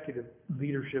executive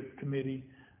leadership committee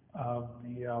of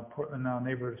the Portland Now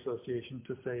Neighborhood Association,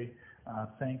 to say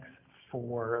thanks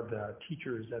for the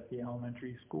teachers at the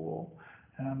elementary school.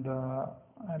 And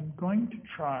I'm going to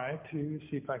try to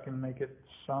see if I can make it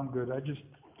sound good. I just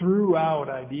threw out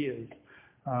ideas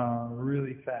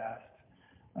really fast,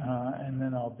 and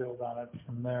then I'll build on it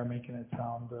from there, making it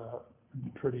sound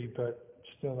pretty, but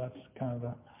still that's kind of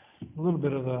a little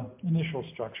bit of the initial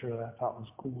structure that I thought was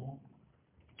cool.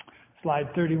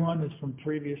 Slide 31 is from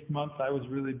previous month. I was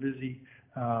really busy,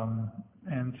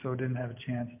 and so didn't have a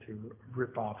chance to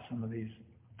rip off some of these.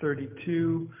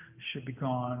 32 should be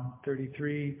gone,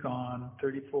 33 gone,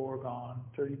 34 gone,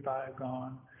 35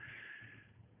 gone.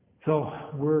 So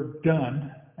we're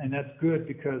done, and that's good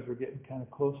because we're getting kind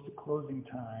of close to closing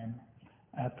time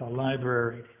at the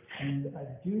library. And I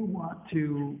do want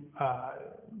to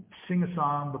sing a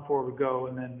song before we go,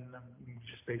 and then I'm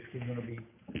just basically going to be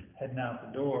heading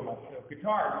out the door. My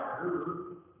guitar.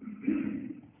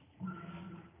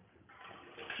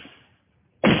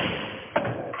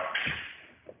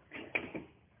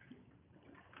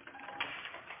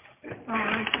 All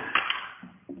right.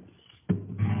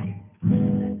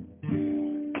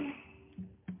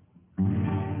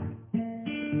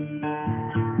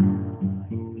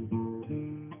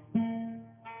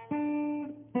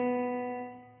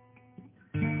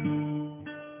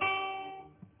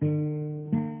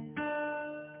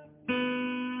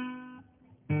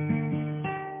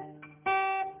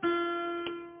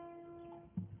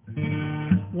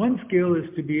 one skill is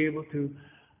to be able to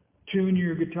tune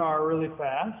your guitar really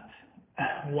fast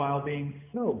while being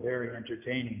so very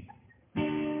entertaining.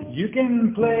 You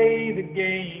can play the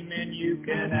game and you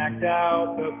can act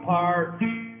out the part,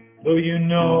 though you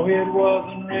know it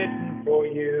wasn't written for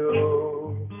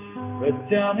you. But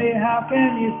tell me, how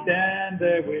can you stand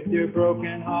there with your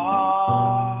broken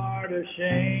heart,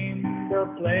 ashamed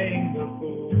of playing the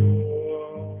fool?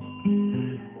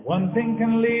 One thing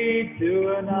can lead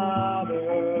to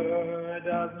another, it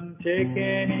doesn't take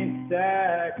any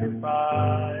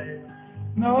sacrifice.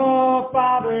 No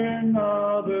father and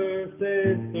mother,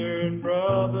 sister and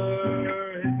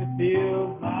brother, if it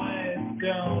feels nice,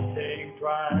 don't think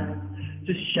twice.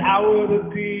 Just shower the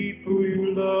people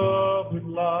you love with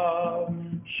love,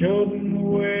 show them the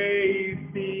way you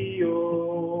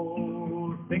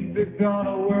feel. Things are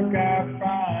gonna work out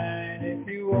fine if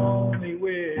you only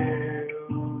will.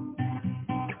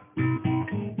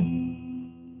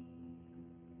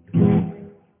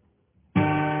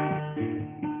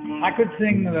 I could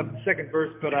sing the second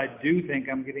verse, but I do think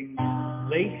I'm getting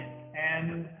late,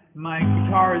 and my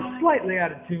guitar is slightly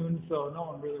out of tune, so no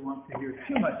one really wants to hear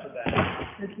too much of that.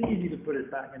 It's easy to put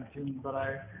it back in tune, but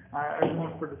I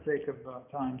won't for the sake of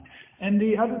time. And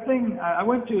the other thing, I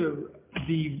went to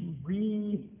the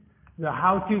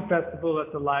How-To Festival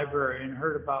at the library and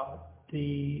heard about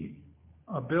the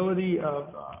ability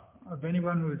of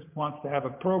anyone who wants to have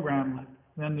a program.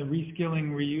 Then the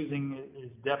reskilling, reusing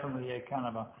is definitely a kind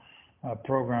of a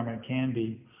program, it can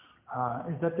be,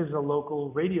 is that there's a local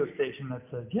radio station that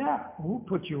says, yeah, we'll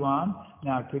put you on.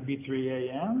 Now, it could be 3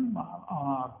 a.m.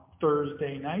 on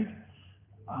Thursday night,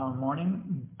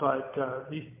 morning, but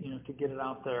at least, to get it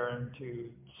out there and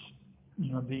to,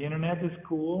 the internet is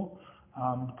cool,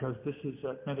 because this is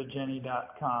at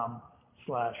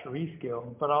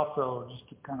metagenny.com/reskill, but also just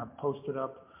to kind of post it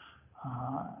up.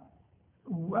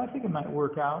 I think it might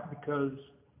work out because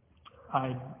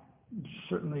I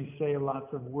certainly say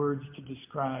lots of words to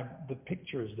describe the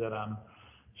pictures that I'm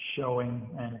showing,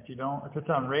 and if it's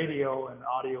on radio and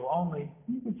audio only,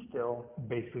 you can still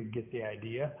basically get the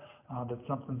idea that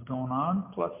something's going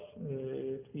on. Plus,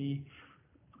 if the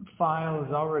file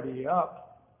is already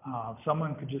up,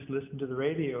 someone could just listen to the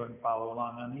radio and follow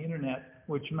along on the internet,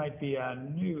 which might be a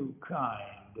new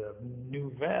kind of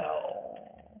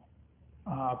nouvelle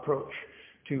approach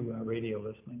to radio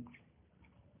listening.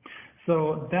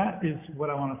 So that is what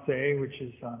I want to say, which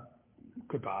is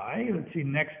goodbye. Let's see,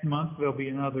 next month there'll be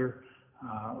another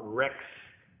Rex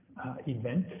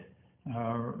event,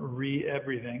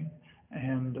 Re-Everything.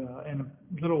 And in a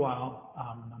little while,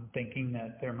 I'm thinking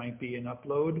that there might be an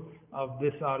upload of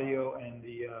this audio and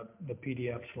the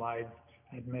PDF slides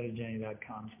at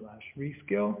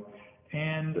metagenny.com/reskill.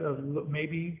 And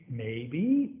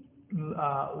maybe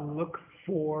look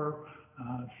for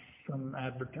some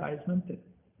advertisement that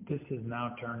this has now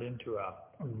turned into a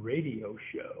radio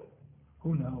show.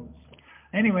 Who knows?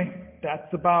 Anyway,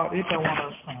 that's about it. I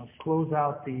want to close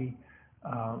out the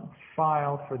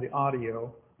file for the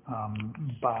audio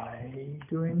by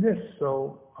doing this.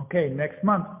 So, okay, next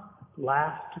month,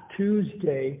 last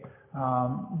Tuesday,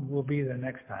 will be the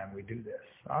next time we do this.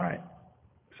 All right.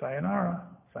 Sayonara.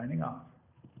 Signing off.